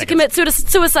pool and tries to commit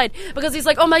suicide because he's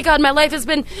like, oh my God, my life has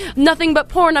been nothing but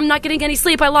porn. I'm not getting any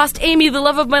sleep. I lost Amy, the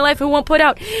love of my life, who won't put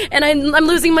out. And I'm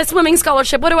losing my swimming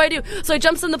scholarship. What do I do? So he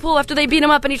jumps in the pool after they beat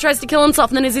him up and he tries to kill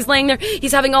himself. And then as he's laying there,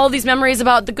 he's having all these memories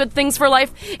about the good things for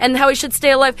life and how he should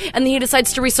stay alive. And then he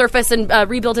decides to resurface and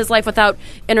rebuild his life without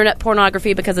internet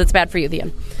pornography because it's bad for you, the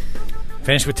end.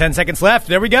 Finished with 10 seconds left.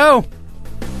 There we go.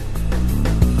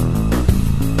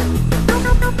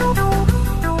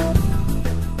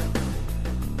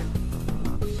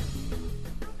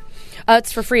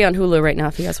 It's for free on Hulu right now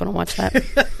if you guys want to watch that.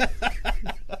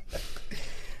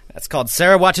 That's called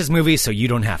Sarah Watches Movies, so you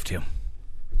don't have to.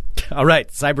 All right,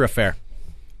 Cyber Affair.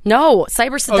 No,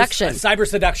 Cyber Seduction. Cyber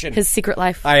Seduction. His Secret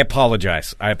Life. I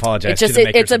apologize.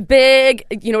 It's a big,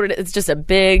 you know what it is? It's just a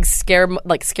big scare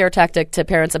tactic to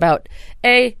parents about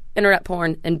A, internet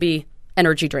porn, and B,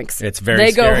 energy drinks. It's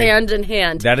very scary. They go hand in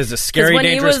hand. That is a scary,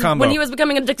 dangerous combo. When he was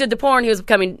becoming addicted to porn, he was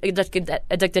becoming addicted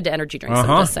to energy drinks. I'm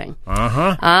just saying.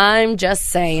 I'm just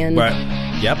saying. But,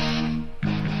 yep.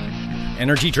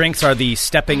 Energy drinks are the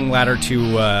stepping ladder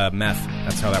to meth.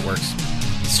 That's how that works.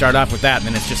 You start off with that, and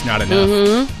then it's just not enough.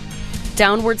 Mm-hmm.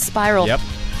 Downward spiral. Yep.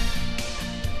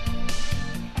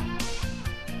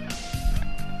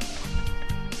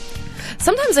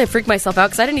 Sometimes I freak myself out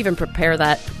because I didn't even prepare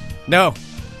that. No.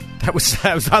 That was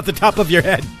off the top of your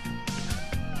head.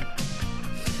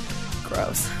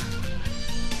 Gross.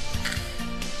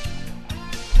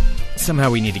 Somehow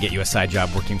we need to get you a side job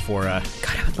working for... God,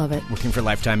 I would love it. Working for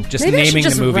Lifetime. Just Maybe naming I should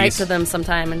just the movies. write to them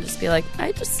sometime and just be like,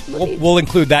 We'll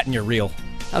include that in your reel.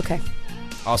 Okay.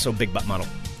 Also, Big Butt Model.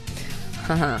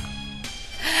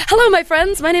 Hello, my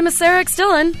friends. My name is Sarah X.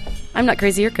 Dillon. I'm not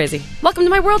crazy, you're crazy. Welcome to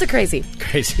my world of crazy.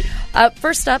 Crazy.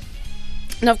 First up,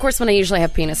 now, of course, when I usually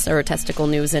have penis or testicle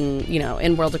news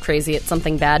in World of Crazy, it's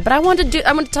something bad. But I want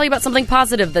to tell you about something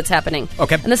positive that's happening.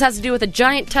 Okay. And this has to do with a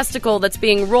giant testicle that's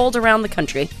being rolled around the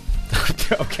country.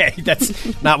 Okay,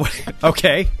 that's not what...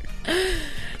 Okay.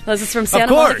 This is from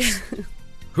Santa Monica. Of course.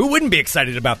 Who wouldn't be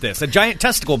excited about this? A giant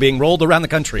testicle being rolled around the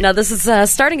country. Now, this is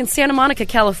starting in Santa Monica,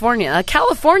 California. A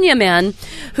California man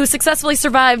who successfully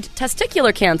survived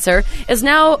testicular cancer is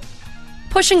now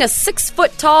pushing a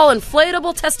 6-foot-tall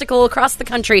inflatable testicle across the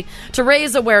country to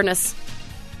raise awareness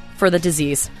for the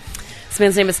disease. This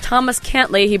man's name is Thomas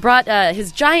Cantley. He brought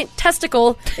his giant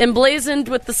testicle emblazoned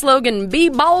with the slogan, "Be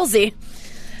Ballsy,"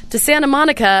 to Santa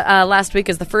Monica last week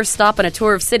as the first stop on a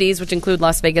tour of cities, which include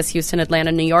Las Vegas, Houston,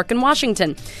 Atlanta, New York, and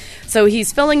Washington. So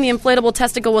he's filling the inflatable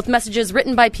testicle with messages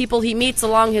written by people he meets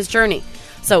along his journey.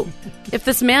 So if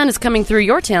this man is coming through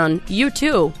your town, you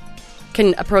too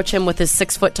can approach him with his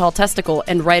 6-foot-tall testicle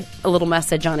and write a little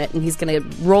message on it, and he's going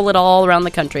to roll it all around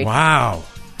the country. Wow.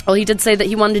 Well, he did say that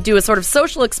he wanted to do a sort of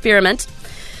social experiment.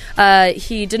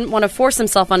 He didn't want to force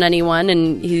himself on anyone,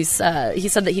 and he said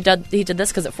that he did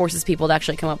this because it forces people to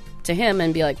actually come up to him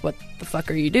and be like, "What the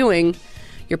fuck are you doing?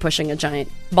 You're pushing a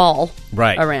giant ball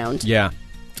around." Yeah.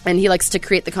 And he likes to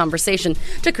create the conversation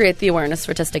to create the awareness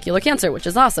for testicular cancer, which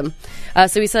is awesome.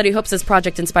 So he said he hopes his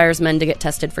project inspires men to get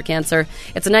tested for cancer.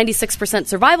 It's a 96%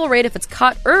 survival rate if it's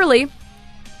caught early.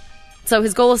 So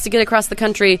his goal is to get across the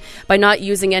country by not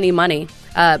using any money.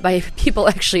 By people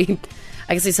actually,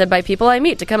 I guess he said by people I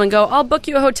meet to come and go, "I'll book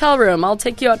you a hotel room, I'll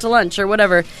take you out to lunch," or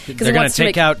whatever. They're going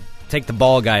to take the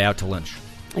ball guy out to lunch.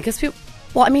 I guess people...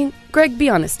 Well, I mean, Greg, be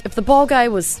honest. If the ball guy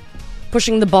was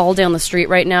pushing the ball down the street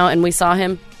right now and we saw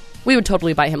him, we would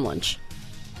totally buy him lunch.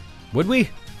 Would we?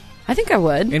 I think I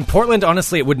would. In Portland,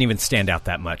 honestly, it wouldn't even stand out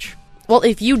that much. Well,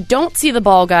 if you don't see the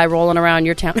ball guy rolling around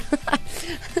your town...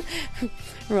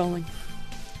 rolling.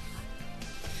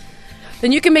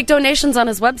 Then you can make donations on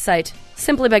his website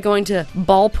simply by going to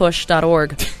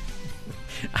ballpush.org.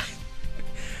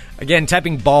 Again,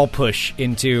 typing ball push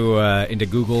into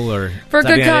Google or... For a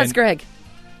good cause, Greg.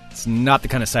 It's not the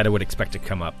kind of site I would expect to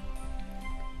come up.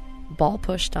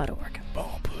 Ballpush.org.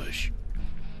 Ball push.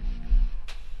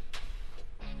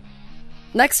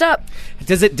 Next up.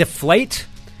 Does it deflate?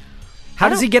 How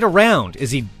does he get around?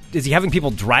 Is he having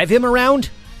people drive him around?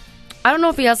 I don't know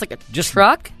if he has like a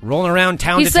truck. Rolling around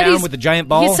town to town with a giant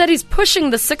ball? He said he's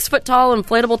pushing the 6-foot-tall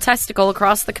inflatable testicle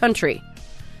across the country.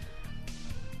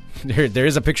 There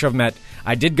is a picture of him at...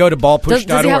 I did go to ballpush.org.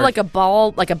 Does he have like a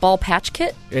ball patch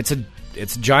kit? It's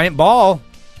a giant ball.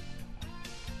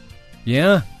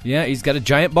 Yeah, he's got a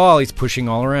giant ball he's pushing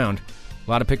all around.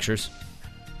 A lot of pictures.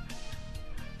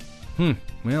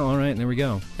 Well, all right, there we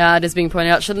go. It is being pointed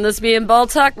out. Shouldn't this be in ball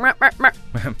talk? That's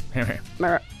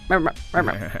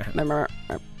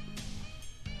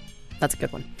a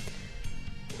good one.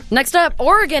 Next up,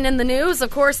 Oregon in the news. Of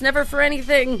course, never for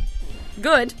anything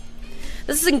good.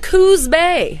 This is in Coos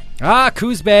Bay.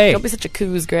 Coos Bay. Don't be such a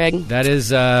coos, Greg. That is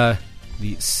the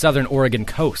southern Oregon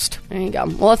coast. There you go.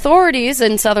 Well, authorities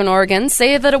in southern Oregon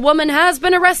say that a woman has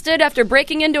been arrested after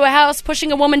breaking into a house,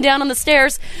 pushing a woman down on the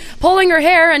stairs, pulling her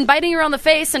hair, and biting her on the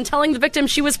face, and telling the victim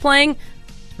she was playing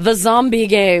the zombie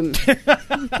game.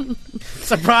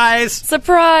 Surprise!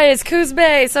 Surprise! Coos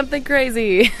Bay, something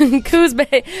crazy. Coos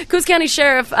County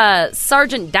Sheriff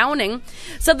Sergeant Downing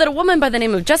said that a woman by the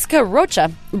name of Jessica Rocha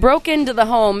broke into the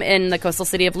home in the coastal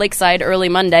city of Lakeside early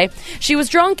Monday. She was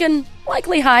drunk and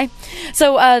likely high.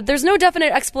 So there's no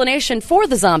definite explanation for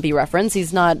the zombie reference.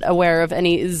 He's not aware of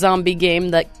any zombie game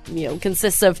that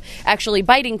consists of actually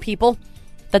biting people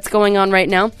that's going on right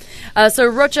now. So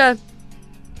Rocha...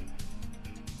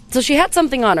 So she had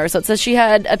something on her. So it says she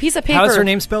had a piece of paper. How is her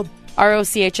name spelled?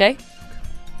 Rocha.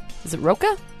 Is it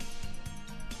Rocha?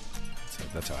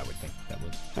 That's how I would think that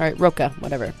was. All right, Rocha,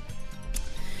 whatever.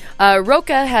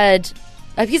 Rocha had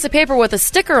a piece of paper with a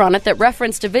sticker on it that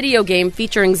referenced a video game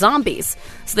featuring zombies.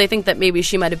 So they think that maybe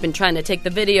she might have been trying to take the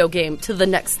video game to the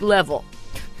next level.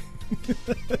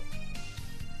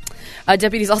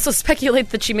 Deputies also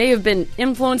speculate that she may have been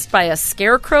influenced by a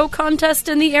scarecrow contest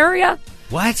in the area.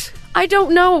 What? I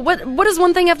don't know. What does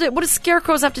one thing have to... What does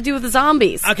scarecrows have to do with the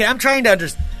zombies? Okay, I'm trying to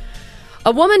understand.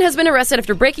 A woman has been arrested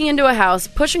after breaking into a house,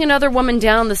 pushing another woman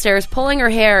down the stairs, pulling her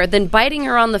hair, then biting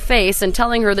her on the face and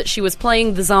telling her that she was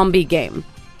playing the zombie game.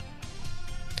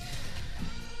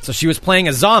 So she was playing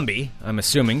a zombie, I'm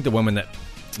assuming, the woman that...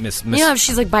 Miss Yeah,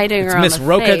 she's like biting her on the face. Miss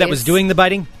Rocha that was doing the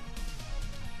biting?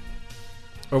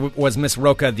 Or was Miss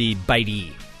Rocha the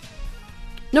bitee?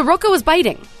 No, Rocha was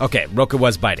biting. Okay, Rocha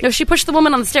was biting. No, she pushed the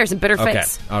woman on the stairs and bit her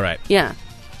face. Okay, all right. Yeah.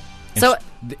 So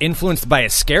influenced by a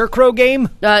scarecrow game?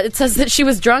 It says that she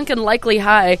was drunk and likely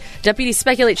high. Deputies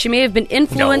speculate she may have been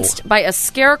influenced by a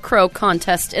scarecrow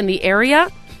contest in the area.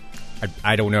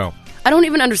 I don't know. I don't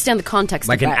even understand the context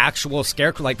of that. Like an actual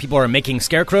scarecrow? Like people are making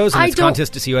scarecrows and it's a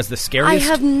contest to see who has the scariest? I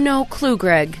have no clue,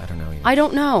 Greg. I don't know either. I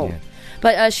don't know. Yeah.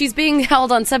 But she's being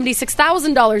held on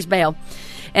 $76,000 bail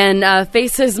and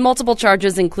faces multiple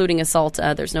charges, including assault.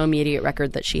 There's no immediate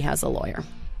record that she has a lawyer.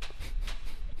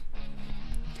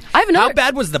 I have another. How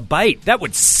bad was the bite? That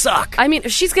would suck. I mean,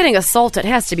 if she's getting assault, it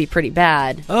has to be pretty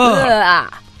bad.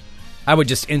 I would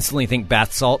just instantly think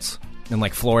bath salts in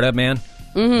like Florida, man.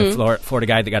 Mm-hmm. The Florida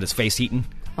guy that got his face eaten.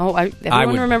 Oh,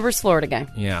 everyone remembers Florida guy.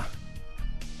 Yeah.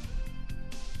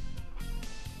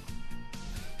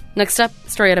 Next up,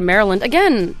 story out of Maryland.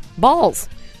 Again, balls.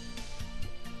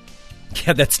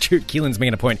 Yeah, that's true. Keelan's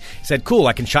making a point. He said, cool,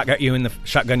 I can shotgun you in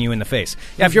the face.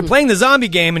 Yeah, if you're playing the zombie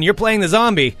game and you're playing the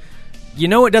zombie, you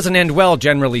know it doesn't end well,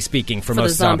 generally speaking, for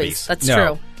most zombies. That's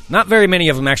true. Not very many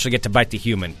of them actually get to bite the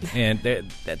human, and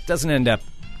that doesn't end up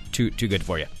too good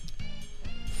for you.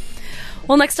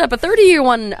 Well, next up, a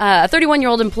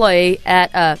 31-year-old employee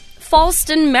at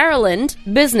Fallston, Maryland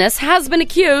business has been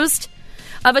accused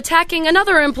of attacking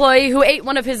another employee who ate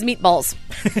one of his meatballs.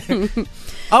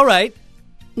 All right.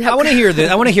 I want to hear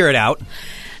this. I want to hear it out.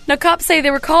 Now, cops say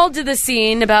they were called to the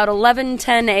scene about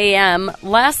 11:10 a.m.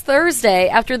 last Thursday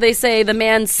after they say the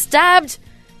man stabbed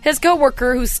his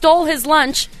coworker who stole his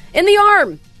lunch in the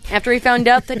arm after he found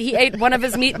out that he ate one of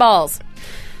his meatballs.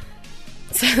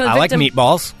 So I like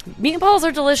meatballs. Meatballs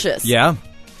are delicious. Yeah.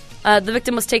 The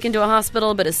victim was taken to a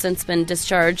hospital but has since been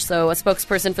discharged. So a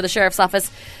spokesperson for the sheriff's office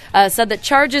said that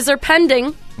charges are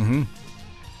pending. Mm-hmm.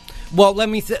 Well, let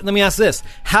me ask this.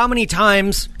 How many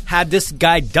times had this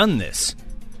guy done this?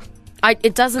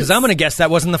 It doesn't... Because I'm going to guess that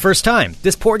wasn't the first time.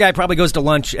 This poor guy probably goes to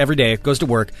lunch every day, goes to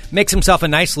work, makes himself a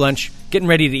nice lunch, getting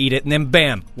ready to eat it, and then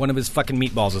bam, one of his fucking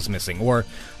meatballs is missing. Or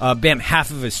bam, half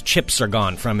of his chips are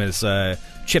gone from his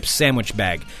chips sandwich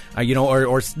bag.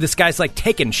 Or this guy's like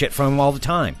taking shit from him all the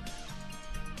time.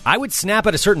 I would snap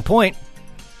at a certain point.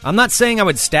 I'm not saying I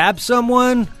would stab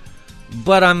someone,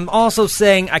 but I'm also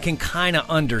saying I can kind of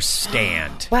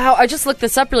understand. Wow, I just looked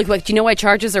this up really quick. Do you know why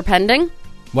charges are pending?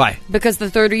 Why? Because the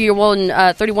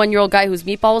 31-year-old guy whose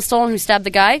meatball was stolen, who stabbed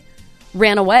the guy,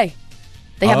 ran away.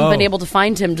 They haven't been able to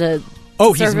find him to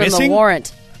serve him a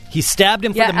warrant. He stabbed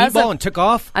him for the meatball and took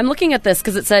off? I'm looking at this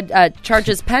because it said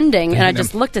charges pending, and I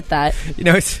just looked at that.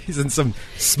 He's in some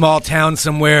small town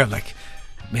somewhere. like,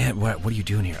 man, what are you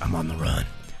doing here? I'm on the run.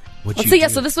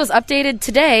 So this was updated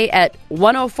today at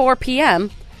 1:04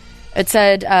 p.m. It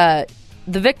said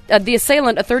the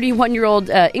assailant, a 31-year-old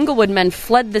Inglewood man,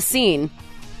 fled the scene.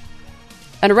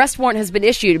 An arrest warrant has been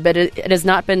issued, but it has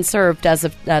not been served as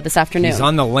of this afternoon. He's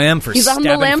on the lam for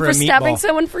stabbing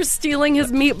someone for stealing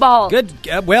his meatball. Good.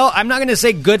 Well, I'm not going to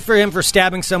say good for him for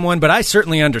stabbing someone, but I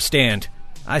certainly understand.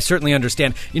 I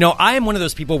am one of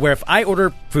those people where if I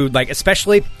order food, like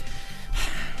especially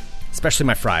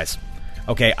my fries.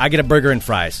 Okay, I get a burger and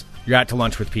fries. You're out to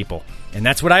lunch with people. And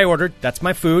that's what I ordered. That's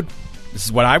my food. This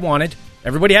is what I wanted.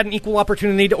 Everybody had an equal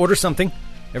opportunity to order something.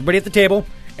 Everybody at the table.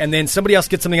 And then somebody else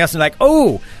gets something else and they're like,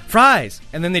 oh, fries.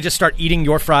 And then they just start eating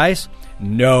your fries.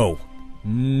 No.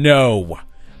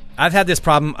 I've had this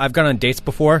problem. I've gone on dates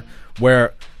before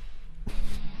where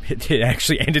it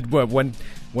actually ended one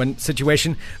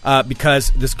situation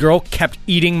because this girl kept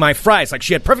eating my fries. Like,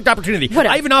 she had perfect opportunity.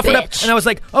 I even offered up, and I was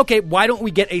like, okay, why don't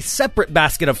we get a separate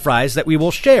basket of fries that we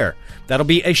will share? That'll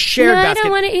be a shared basket. I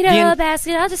don't want to eat a whole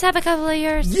basket. I'll just have a couple of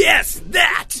yours. Yes,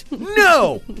 that!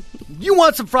 No! You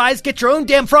want some fries? Get your own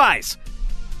damn fries.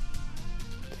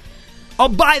 I'll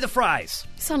buy the fries.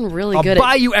 You sound really good. I'll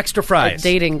buy you extra fries. At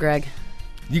dating, Greg.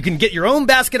 You can get your own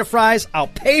basket of fries. I'll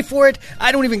pay for it.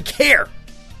 I don't even care.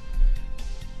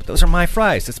 But those are my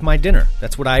fries. That's my dinner.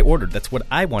 That's what I ordered. That's what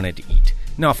I wanted to eat.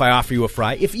 Now, if I offer you a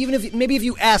fry, if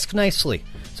you ask nicely,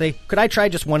 say, could I try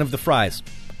just one of the fries?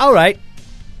 All right.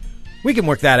 We can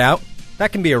work that out.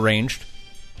 That can be arranged.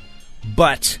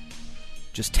 But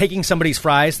just taking somebody's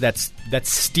fries, that's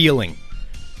stealing.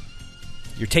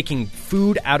 You're taking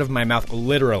food out of my mouth,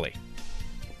 literally.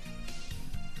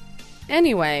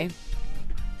 Anyway,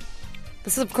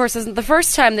 this, of course, isn't the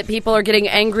first time that people are getting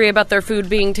angry about their food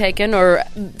being taken or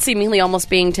seemingly almost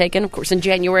being taken. Of course, in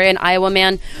January, an Iowa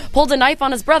man pulled a knife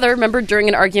on his brother, remember, during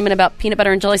an argument about peanut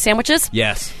butter and jelly sandwiches?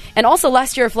 Yes. And also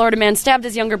last year, a Florida man stabbed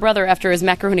his younger brother after his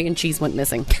macaroni and cheese went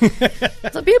missing.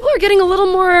 So people are getting a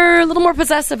little more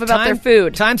possessive about their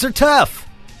food. Times are tough.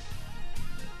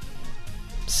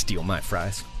 Steal my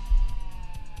fries.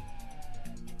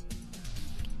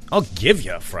 I'll give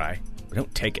you a fry, but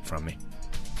don't take it from me.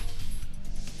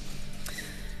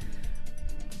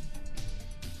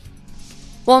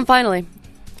 Well, and finally,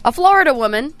 a Florida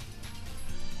woman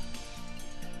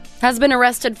has been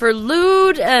arrested for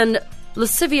lewd and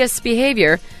lascivious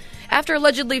behavior after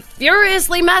allegedly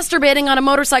furiously masturbating on a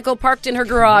motorcycle parked in her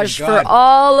garage for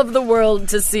all of the world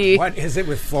to see. What is it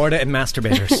with Florida and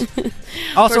masturbators?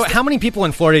 Also, how many people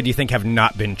in Florida do you think have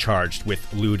not been charged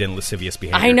with lewd and lascivious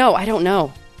behavior? I know. I don't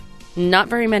know. Not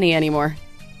very many anymore.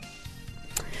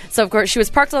 So, of course, she was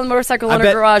parked on the motorcycle in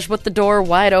her garage with the door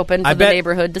wide open for the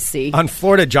neighborhood to see. On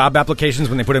Florida job applications,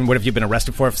 when they put in, what have you been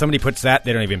arrested for? If somebody puts that,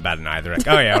 they don't even bat an eye. They're like,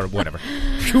 oh, yeah, or whatever.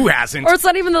 Who hasn't? Or it's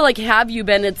not even the, like, have you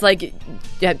been? It's like,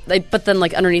 yeah, but then,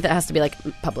 like, underneath it has to be, like,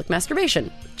 public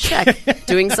masturbation. Check.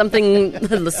 Doing something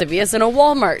lascivious in a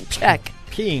Walmart. Check.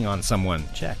 Peeing on someone.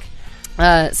 Check.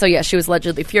 So, yeah, she was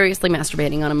allegedly furiously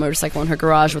masturbating on a motorcycle in her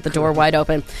garage with the door wide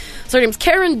open. So her name's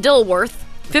Karen Dilworth,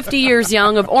 50 years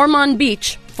young, of Ormond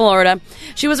Beach, Florida.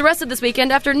 She was arrested this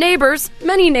weekend after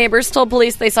many neighbors, told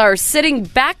police they saw her sitting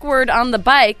backward on the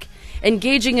bike,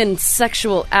 engaging in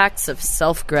sexual acts of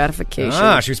self-gratification.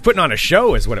 Ah, she was putting on a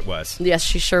show is what it was. Yes,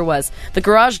 she sure was. The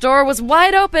garage door was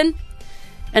wide open,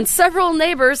 and several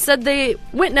neighbors said they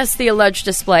witnessed the alleged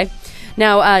display.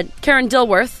 Now, Karen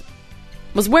Dilworth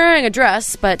was wearing a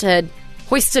dress, but had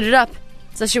hoisted it up,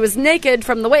 so she was naked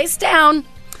from the waist down.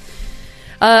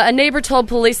 A neighbor told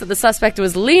police that the suspect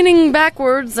was leaning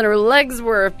backwards and her legs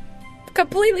were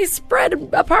completely spread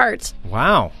apart.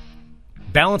 Wow.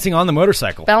 Balancing on the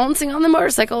motorcycle.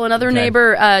 Another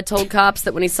neighbor told cops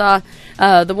that when he saw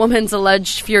the woman's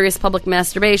alleged furious public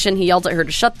masturbation, he yelled at her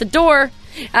to shut the door.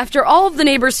 After all of the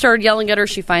neighbors started yelling at her,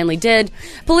 she finally did.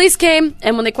 Police came,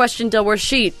 and when they questioned Dilworth,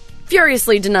 she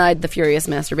furiously denied the furious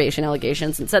masturbation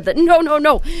allegations and said that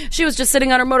no, she was just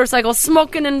sitting on her motorcycle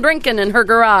smoking and drinking in her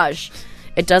garage.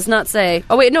 It does not say...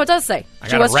 Oh, wait, no, it does say. I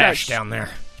got a rash down there.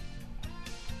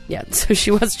 Yeah, so she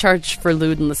was charged for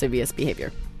lewd and lascivious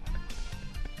behavior.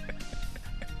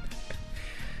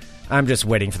 I'm just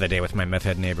waiting for the day with my meth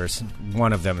head neighbors.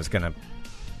 One of them's gonna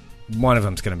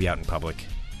be out in public.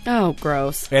 Oh,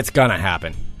 gross. It's gonna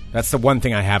happen. That's the one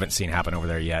thing I haven't seen happen over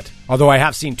there yet. Although I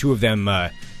have seen two of them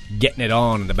getting it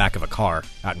on in the back of a car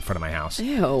out in front of my house.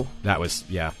 Ew. That was,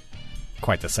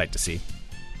 quite the sight to see.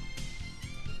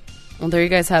 Well, there you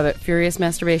guys have it. Furious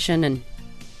masturbation and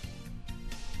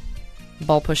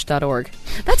ballpush.org.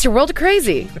 That's your world of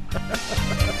crazy.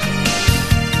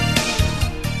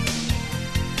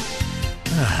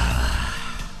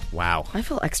 Wow. I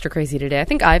feel extra crazy today. I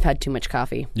think I've had too much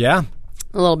coffee. Yeah?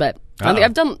 A little bit.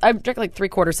 I've drank like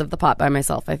 3/4 of the pot by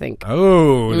myself, I think.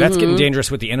 Oh, that's getting dangerous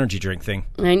with the energy drink thing.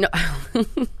 I know.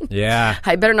 Yeah.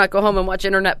 I better not go home and watch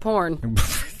internet porn,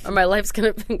 or my life's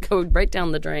going to go right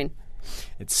down the drain.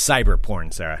 It's cyber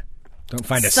porn, Sarah. Don't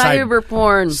find a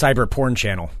cyber porn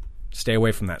channel. Stay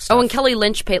away from that stuff. Oh, and Kelly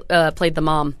Lynch played the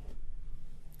mom.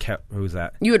 Who's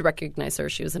that? You would recognize her.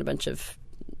 She was in a bunch of...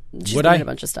 Would I? In a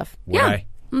bunch of stuff. Would I?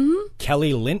 Mm-hmm.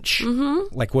 Kelly Lynch?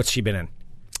 Mm-hmm. Like, what's she been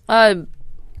in?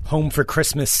 Home for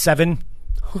Christmas 7.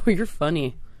 Oh, you're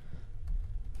funny.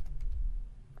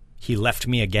 He Left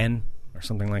Me Again, or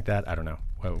something like that. I don't know.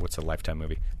 What's a Lifetime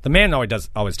movie? The man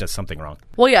always does something wrong.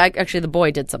 Well, yeah, actually, the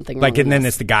boy did something wrong. Like, and then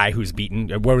it's the guy who's beaten.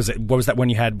 What was it? What was that one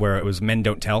you had where it was Men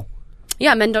Don't Tell?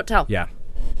 Yeah, Men Don't Tell. Yeah.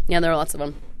 Yeah, there are lots of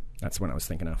them. That's the one I was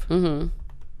thinking of. Mm-hmm.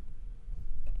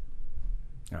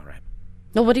 All right.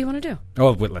 Well, what do you want to do?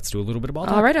 Oh, let's do a little bit of ball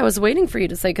talk. All right, I was waiting for you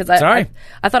to say, because I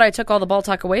thought I took all the ball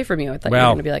talk away from you. I thought you were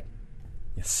going to be like...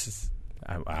 Yes,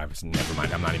 I was, never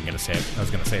mind. I'm not even going to say it. I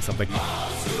was going to say something.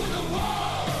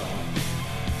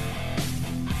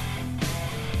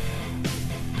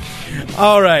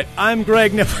 All right, I'm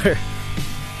Greg Nibbler.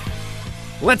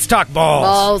 Let's talk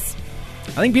balls.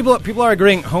 I think people are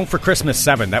agreeing Home for Christmas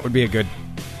 7. That'd be a good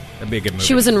movie.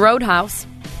 She was in Roadhouse.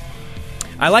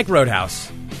 I like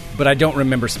Roadhouse, but I don't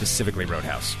remember specifically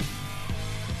Roadhouse.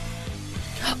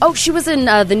 Oh, she was in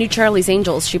the new Charlie's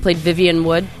Angels. She played Vivian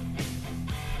Wood.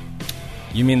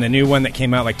 You mean the new one that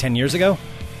came out like 10 years ago?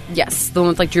 Yes, the one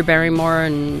with like Drew Barrymore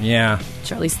and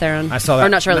Charlize Theron. I saw that. Or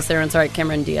not Charlize Theron, sorry,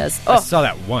 Cameron Diaz. I saw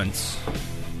that once.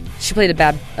 She played a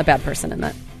bad person in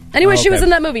that. Anyway, she was in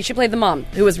that movie. She played the mom,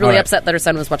 who was really upset that her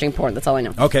son was watching porn. That's all I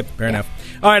know. Okay, fair enough.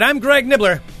 All right, I'm Greg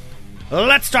Nibbler.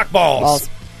 Let's talk balls.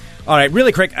 All right,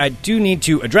 really quick, I do need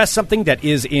to address something that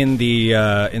is in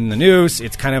the news.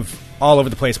 It's kind of all over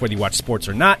the place whether you watch sports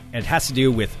or not. It has to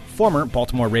do with former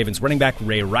Baltimore Ravens running back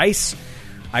Ray Rice.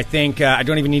 I think I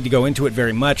don't even need to go into it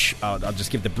very much. I'll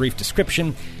just give the brief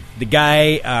description. The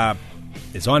guy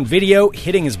is on video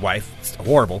hitting his wife. It's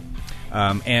horrible.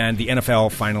 And the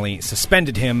NFL finally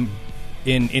suspended him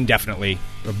indefinitely,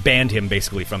 or banned him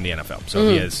basically from the NFL. So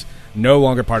he is no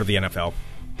longer part of the NFL.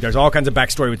 There's all kinds of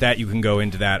backstory with that. You can go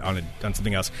into that on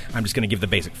something else. I'm just going to give the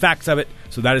basic facts of it.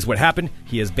 So that is what happened.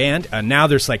 He is banned. Now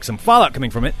there's like some fallout coming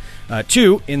from it.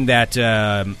 Two, in that,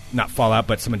 not fallout,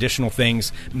 but some additional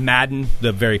things. Madden,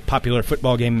 the very popular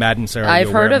football game Madden. Sarah,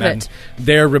 I've heard of Madden? it.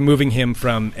 They're removing him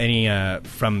from any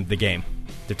from the game.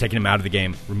 They're taking him out of the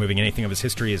game, removing anything of his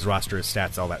history, his roster, his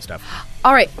stats, all that stuff.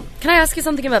 All right. Can I ask you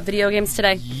something about video games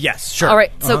today? Yes, sure. All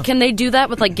right. So can they do that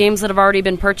with like games that have already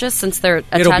been purchased since they're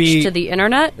attached to the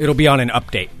internet? It'll be on an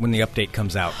update when the update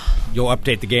comes out. You'll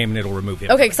update the game and it'll remove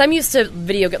it. Okay, because I'm used to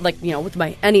video, like, you know, with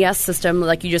my NES system,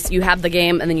 like you have the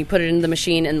game and then you put it in the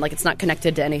machine and like it's not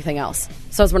connected to anything else.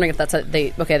 So I was wondering if that's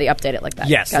they update it like that.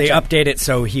 Yes, gotcha. they update it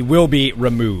so he will be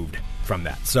removed from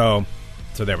that. So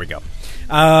there we go.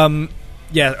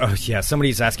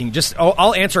 Somebody's asking.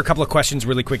 I'll answer a couple of questions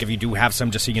really quick if you do have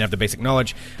some, just so you can have the basic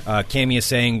knowledge. Cammy is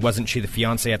saying, wasn't she the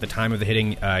fiancé at the time of the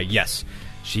hitting? Yes.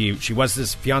 She was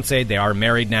his fiancé. They are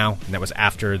married now, and that was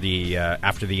after the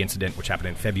incident, which happened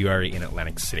in February in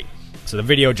Atlantic City. So the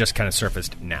video just kind of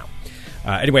surfaced now.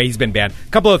 Anyway, he's been banned. A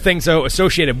couple of things, though,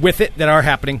 associated with it that are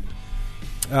happening.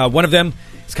 One of them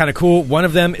is kind of cool. One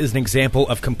of them is an example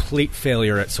of complete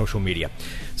failure at social media.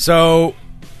 So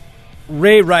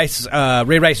Ray Rice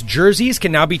jerseys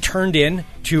can now be turned in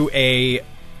to a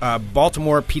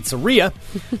Baltimore pizzeria,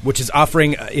 which is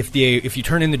offering if you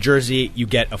turn in the jersey, you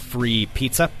get a free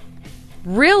pizza.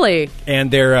 Really?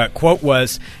 And their quote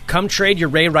was, "Come trade your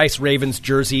Ray Rice Ravens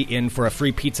jersey in for a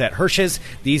free pizza at Hershey's.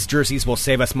 These jerseys will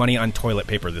save us money on toilet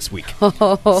paper this week."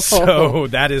 So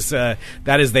that is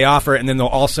the offer, and then they'll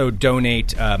also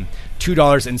donate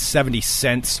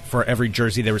 $2.70 for every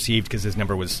jersey they received because his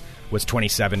number was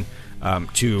 27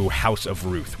 to House of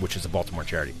Ruth, which is a Baltimore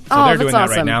charity. So they're doing that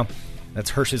right now.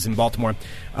 That's Hershey's in Baltimore.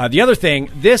 The other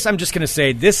thing, I'm just going to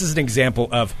say, this is an example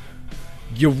of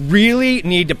you really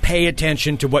need to pay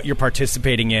attention to what you're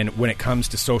participating in when it comes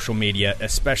to social media,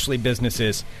 especially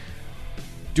businesses.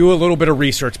 Do a little bit of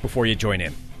research before you join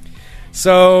in.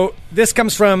 So this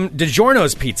comes from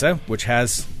DiGiorno's Pizza, which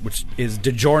is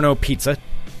DiGiorno Pizza,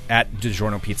 at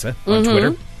DiGiorno Pizza on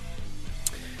Twitter.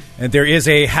 And there is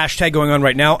a hashtag going on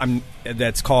right now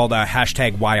that's called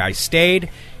hashtag Why I Stayed,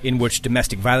 in which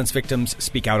domestic violence victims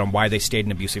speak out on why they stayed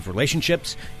in abusive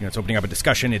relationships. You know, it's opening up a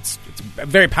discussion. It's a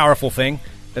very powerful thing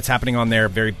that's happening on there,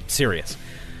 very serious.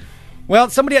 Well,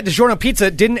 somebody at DiGiorno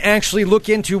Pizza didn't actually look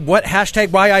into what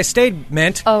hashtag Why I Stayed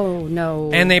meant. Oh,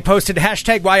 no. And they posted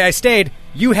hashtag Why I Stayed,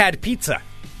 you had pizza.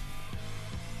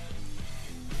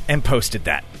 And posted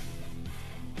that.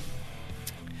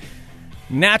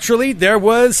 Naturally, there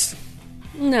was...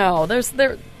 No,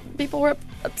 people were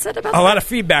upset about a lot of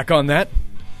feedback on that.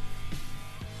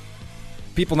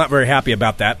 People not very happy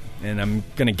about that, and I'm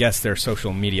going to guess their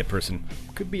social media person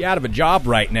could be out of a job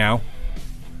right now.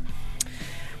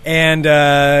 And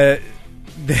there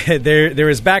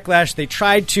is backlash. They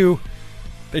tried to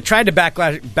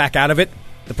back out of it.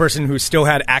 The person who still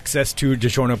had access to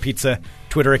DiGiorno Pizza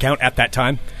Twitter account at that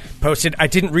time posted, "I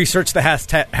didn't research the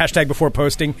hashtag before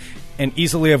posting. An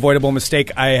easily avoidable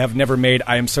mistake I have never made.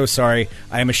 I am so sorry.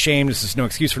 I am ashamed. This is no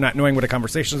excuse for not knowing what a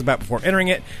conversation is about before entering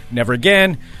it. Never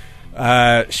again.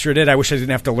 Sure did. I wish I didn't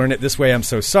have to learn it this way. I'm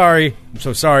so sorry. I'm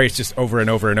so sorry." It's just over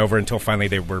and over and over until finally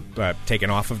they were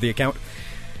taken off of the account.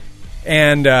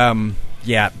 And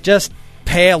just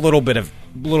pay a little bit of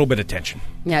attention.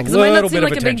 Yeah, because it might not seem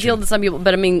like a big deal to some people,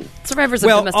 but I mean, survivors of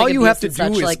domestic abuse. All you have to do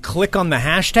is click on the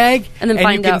hashtag, and then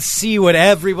you can see what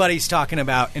everybody's talking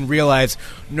about and realize,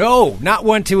 no, not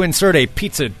one to insert a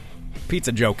pizza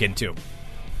joke into.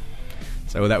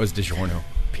 So that was DiGiorno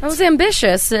Pizza. I was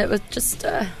ambitious. It was just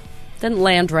didn't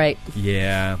land right.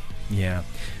 Yeah.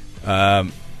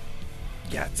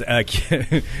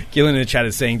 Keelan in the chat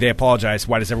is saying they apologize.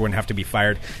 Why does everyone have to be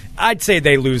fired? I'd say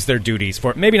they lose their duties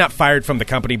for maybe not fired from the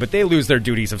company, but they lose their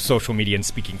duties of social media and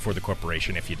speaking for the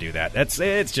corporation if you do that.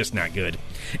 It's just not good.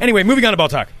 Anyway, moving on to Ball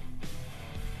Talk.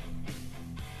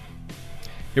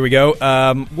 Here we go.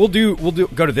 We'll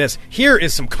go to this. Here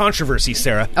is some controversy,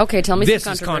 Sarah. Okay, tell me this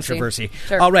some controversy. This is controversy.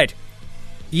 Sure. All right.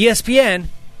 ESPN,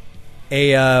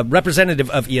 a representative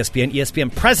of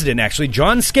ESPN president actually,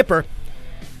 John Skipper,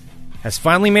 has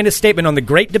finally made a statement on the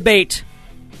great debate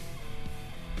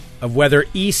of whether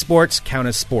esports count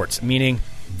as sports, meaning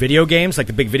video games, like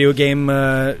the big video game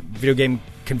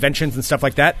conventions and stuff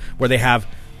like that, where they have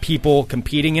people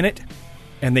competing in it,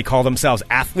 and they call themselves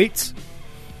athletes.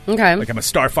 Okay. Like I'm a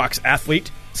Star Fox athlete.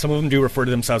 Some of them do refer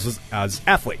to themselves as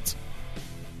athletes.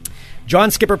 John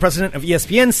Skipper, president of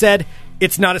ESPN, said,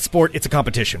 "It's not a sport, it's a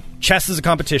competition. Chess is a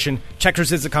competition.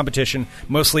 Checkers is a competition.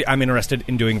 Mostly, I'm interested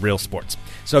in doing real sports."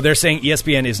 So they're saying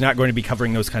ESPN is not going to be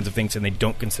covering those kinds of things, and they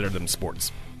don't consider them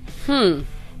sports.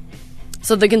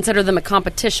 So they consider them a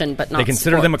competition, but not They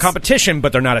consider sports. them a competition,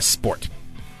 but they're not a sport.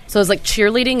 So it's like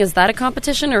cheerleading. Is that a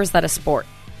competition, or is that a sport?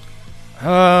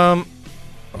 I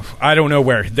don't know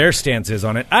where their stance is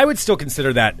on it. I would still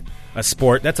consider that a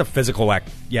sport. That's a physical act.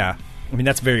 Yeah. I mean,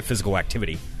 that's a very physical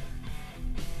activity.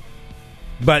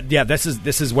 But yeah, this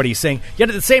is what he's saying. Yet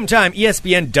at the same time,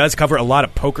 ESPN does cover a lot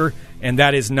of poker, and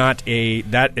that is not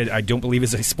I don't believe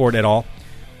is a sport at all.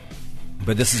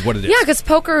 But this is what it is. Yeah, because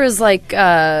poker is like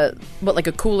a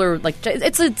cooler,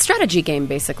 it's a strategy game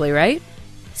basically, right?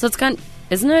 So it's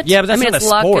isn't it? Yeah, but that's not it's a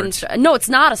sport. No, it's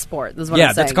not a sport. Is what I'm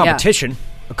saying. That's a competition.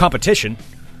 A competition,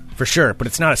 for sure, but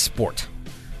it's not a sport.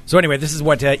 So anyway, this is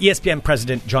what ESPN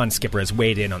President John Skipper has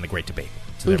weighed in on the great debate.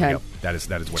 So there we go. That is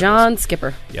what John it is.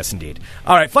 Skipper. Yes, indeed.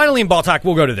 All right, finally in Ball Talk,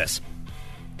 we'll go to this.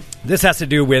 This has to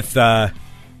do with the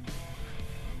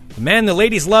man the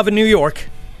ladies love in New York,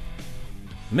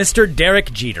 Mr.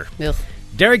 Derek Jeter. Ugh.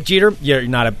 Derek Jeter, you're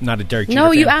not a Derek Jeter No,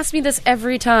 fan. you ask me this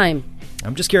every time.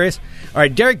 I'm just curious. All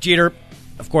right, Derek Jeter,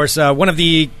 of course, one of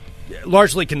the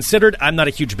largely considered, I'm not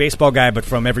a huge baseball guy, but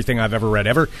from everything I've ever read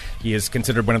he is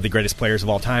considered one of the greatest players of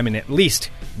all time and at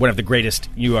least one of the greatest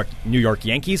New York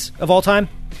Yankees of all time.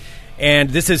 And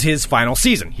this is his final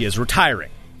season. He is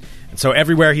retiring. And so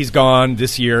everywhere he's gone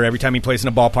this year, every time he plays in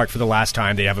a ballpark for the last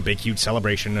time, they have a big, huge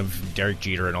celebration of Derek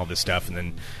Jeter and all this stuff. And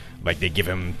then they give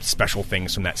him special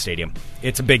things from that stadium.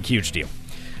 It's a big, huge deal.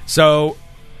 So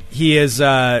he is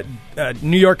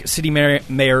New York City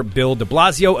Mayor Bill de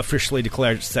Blasio officially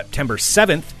declared September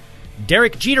 7th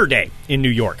Derek Jeter Day in New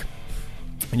York.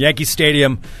 And Yankee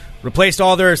Stadium replaced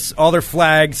all their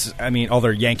flags, all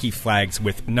their Yankee flags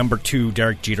with number 2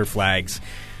 Derek Jeter flags.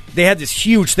 They had this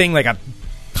huge thing,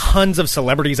 tons of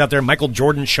celebrities out there. Michael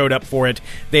Jordan showed up for it.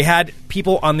 They had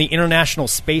people on the International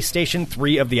Space Station.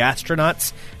 3 of the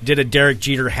astronauts did a Derek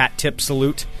Jeter hat tip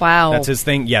salute. Wow. That's his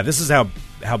thing. Yeah, this is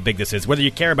how big this is. Whether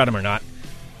you care about him or not,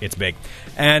 it's big.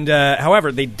 And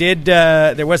however, they did.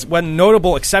 There was one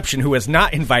notable exception who was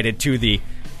not invited to the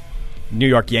New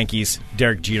York Yankees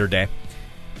Derek Jeter Day,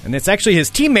 and it's actually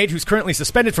his teammate who's currently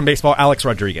suspended from baseball, Alex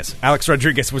Rodriguez. Alex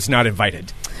Rodriguez was not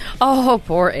invited. Oh,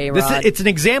 poor A-Rod. It's an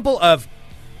example of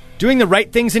doing the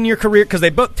right things in your career, because they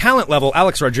both talent level.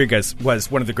 Alex Rodriguez was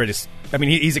one of the greatest.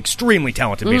 He's extremely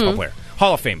talented baseball player,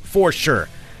 Hall of Fame for sure.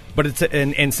 But it's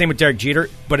and same with Derek Jeter.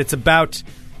 But it's about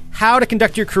how to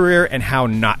conduct your career and how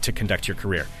not to conduct your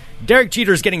career. Derek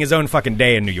Jeter is getting his own fucking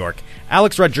day in New York.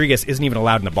 Alex Rodriguez isn't even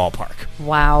allowed in the ballpark.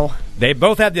 Wow. They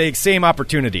both had the same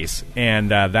opportunities,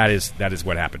 and that is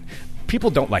what happened.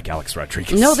 People don't like Alex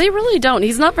Rodriguez. No, they really don't.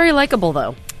 He's not very likable,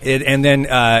 though. And then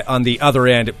on the other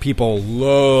end, people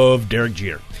love Derek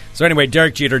Jeter. So anyway,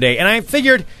 Derek Jeter Day. And I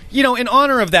figured, in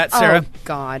honor of that, Sarah. Oh,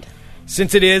 God.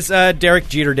 Since it is Derek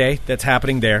Jeter Day that's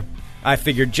happening there, I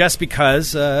figured just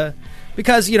because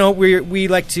we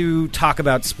like to talk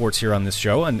about sports here on this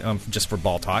show, and just for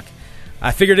Ball Talk,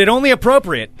 I figured it only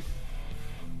appropriate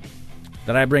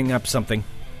that I bring up something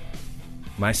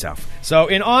myself. So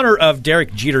in honor of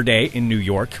Derek Jeter Day in New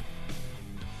York,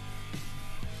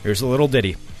 here's a little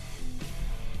ditty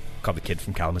called The Kid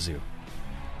from Kalamazoo.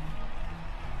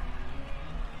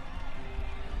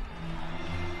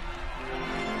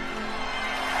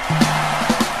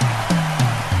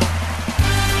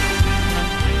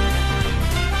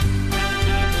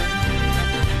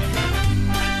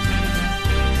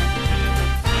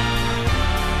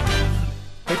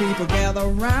 People gather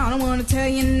around, I want to tell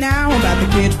you now about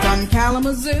the kid from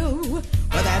Kalamazoo.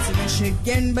 Well, that's in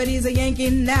Michigan, but he's a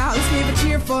Yankee now. Let's give a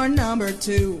cheer for number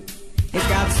 2. He's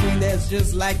got a swing that's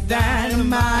just like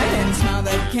dynamite and a smile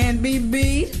that can't be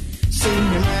beat. See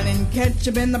him running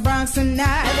ketchup in the Bronx tonight.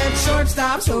 That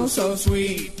shortstop so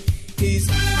sweet. He's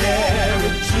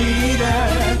Derek Jeter,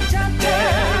 Derek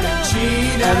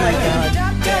Jeter. Oh my God.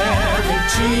 Derek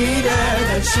Jeter,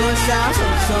 that shortstop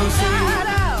so sweet.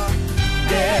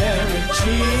 Derek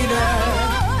Jeter,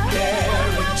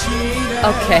 Derek Jeter.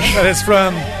 Okay. That is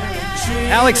from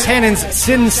Alex Hannon's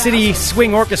Sin City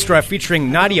Swing Orchestra featuring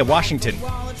Nadia Washington.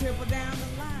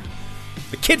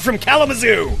 The Kid from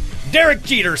Kalamazoo, Derek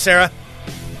Jeter, Sarah.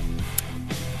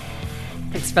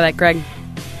 Thanks for that, Greg.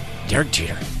 Derek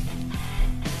Jeter.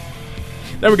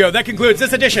 There we go. That concludes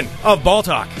this edition of Ball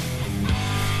Talk.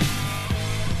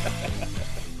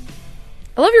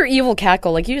 I love your evil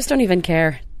cackle. You just don't even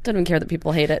care. Don't even care that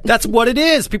people hate it. That's what it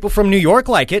is. People from New York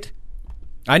like it.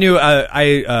 I knew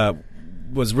I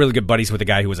was really good buddies with a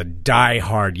guy who was a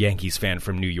diehard Yankees fan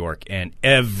from New York, and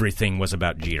everything was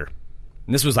about Jeter.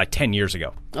 And this was 10 years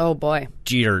ago. Oh, boy.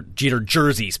 Jeter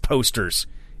jerseys, posters,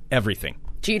 everything.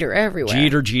 Jeter everywhere.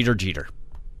 Jeter.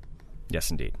 Yes,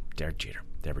 indeed. Derek Jeter.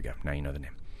 There we go. Now you know the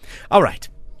name. All right.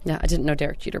 Yeah, I didn't know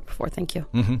Derek Jeter before. Thank you.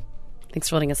 Mm-hmm. Thanks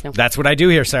for letting us know. That's what I do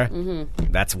here, Sarah.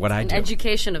 Mm-hmm. That's what I do. An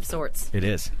education of sorts. It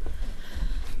is.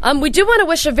 We do want to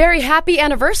wish a very happy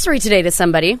anniversary today to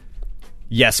somebody.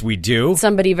 Yes, we do.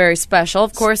 Somebody very special.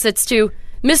 Of course, it's to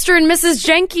Mr. and Mrs.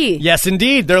 Jenke. Yes,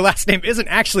 indeed. Their last name isn't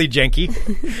actually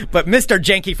Jenke, but Mr.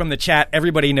 Jenke from the chat.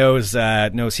 Everybody knows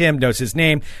him, knows his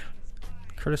name.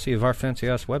 Courtesy of our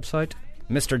fancy-ass website,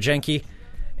 Mr. Jenke,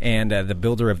 and the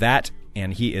builder of that.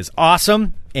 And he is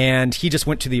awesome. And he just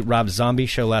went to the Rob Zombie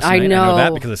show last night. I know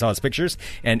that because I saw his pictures.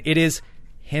 And it is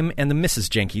him and the Mrs.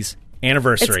 Jenke's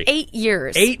anniversary. It's 8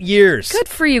 years. 8 years. Good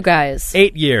for you guys.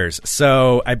 8 years.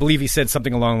 So I believe he said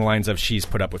something along the lines of, she's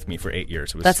put up with me for 8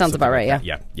 years. That sounds about right, like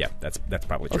Yeah, that's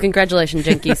probably true. Well, congratulations,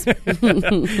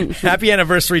 Jenkies. Happy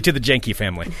anniversary to the Jenke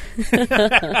family.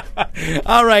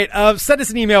 All right. Send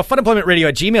us an email,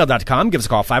 funemploymentradio@gmail.com. Give us a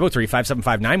call,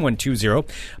 503-575-9120.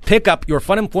 Pick up your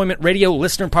Fun Employment Radio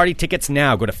listener party tickets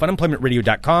now. Go to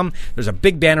funemploymentradio.com. There's a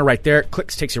big banner right there.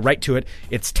 Clicks takes you right to it.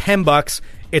 It's $10.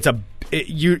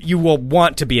 You will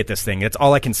want to be at this thing. That's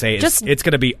all I can say. It's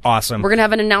going to be awesome. We're going to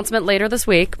have an announcement later this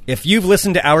week. If you've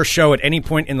listened to our show at any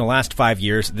point in the last 5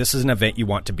 years, this is an event you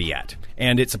want to be at.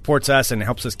 And it supports us and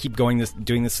helps us keep doing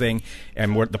this thing.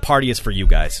 And the party is for you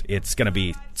guys. It's going to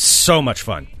be so much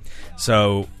fun.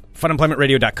 So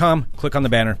funemploymentradio.com. Click on the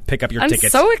banner. Pick up your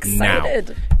tickets I'm so excited.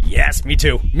 Now. Yes, me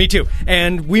too.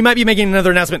 And we might be making another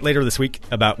announcement later this week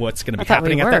about what's going to be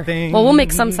happening at that thing. Well, we'll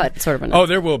make some sort of announcement. Oh,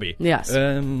 there will be. Yes.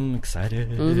 I'm excited.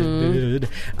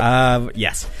 Mm-hmm.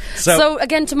 Yes. So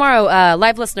again, tomorrow,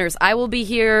 live listeners, I will be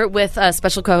here with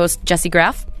special co-host Jesse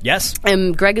Graff. Yes.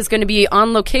 And Greg is going to be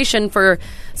on location for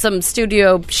some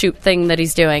studio shoot thing that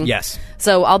he's doing. Yes.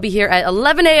 So I'll be here at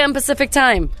 11 a.m. Pacific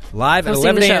time. Live at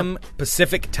 11 a.m.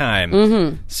 Pacific time.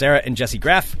 Mm-hmm. Sarah and Jesse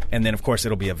Graff. And then, of course,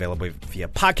 it'll be available via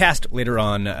podcast later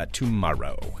on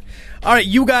tomorrow. All right,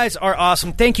 you guys are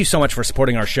awesome. Thank you so much for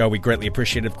supporting our show. We greatly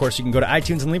appreciate it. Of course, you can go to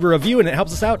iTunes and leave a review, and it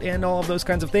helps us out and all of those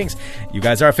kinds of things. You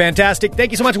guys are fantastic.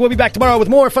 Thank you so much. We'll be back tomorrow with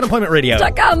more Fun Employment Radio.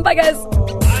 .com. Bye, guys. 1, 2,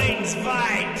 3,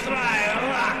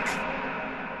 rock.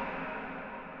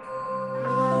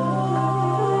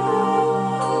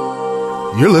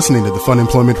 You're listening to the Fun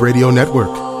Employment Radio Network.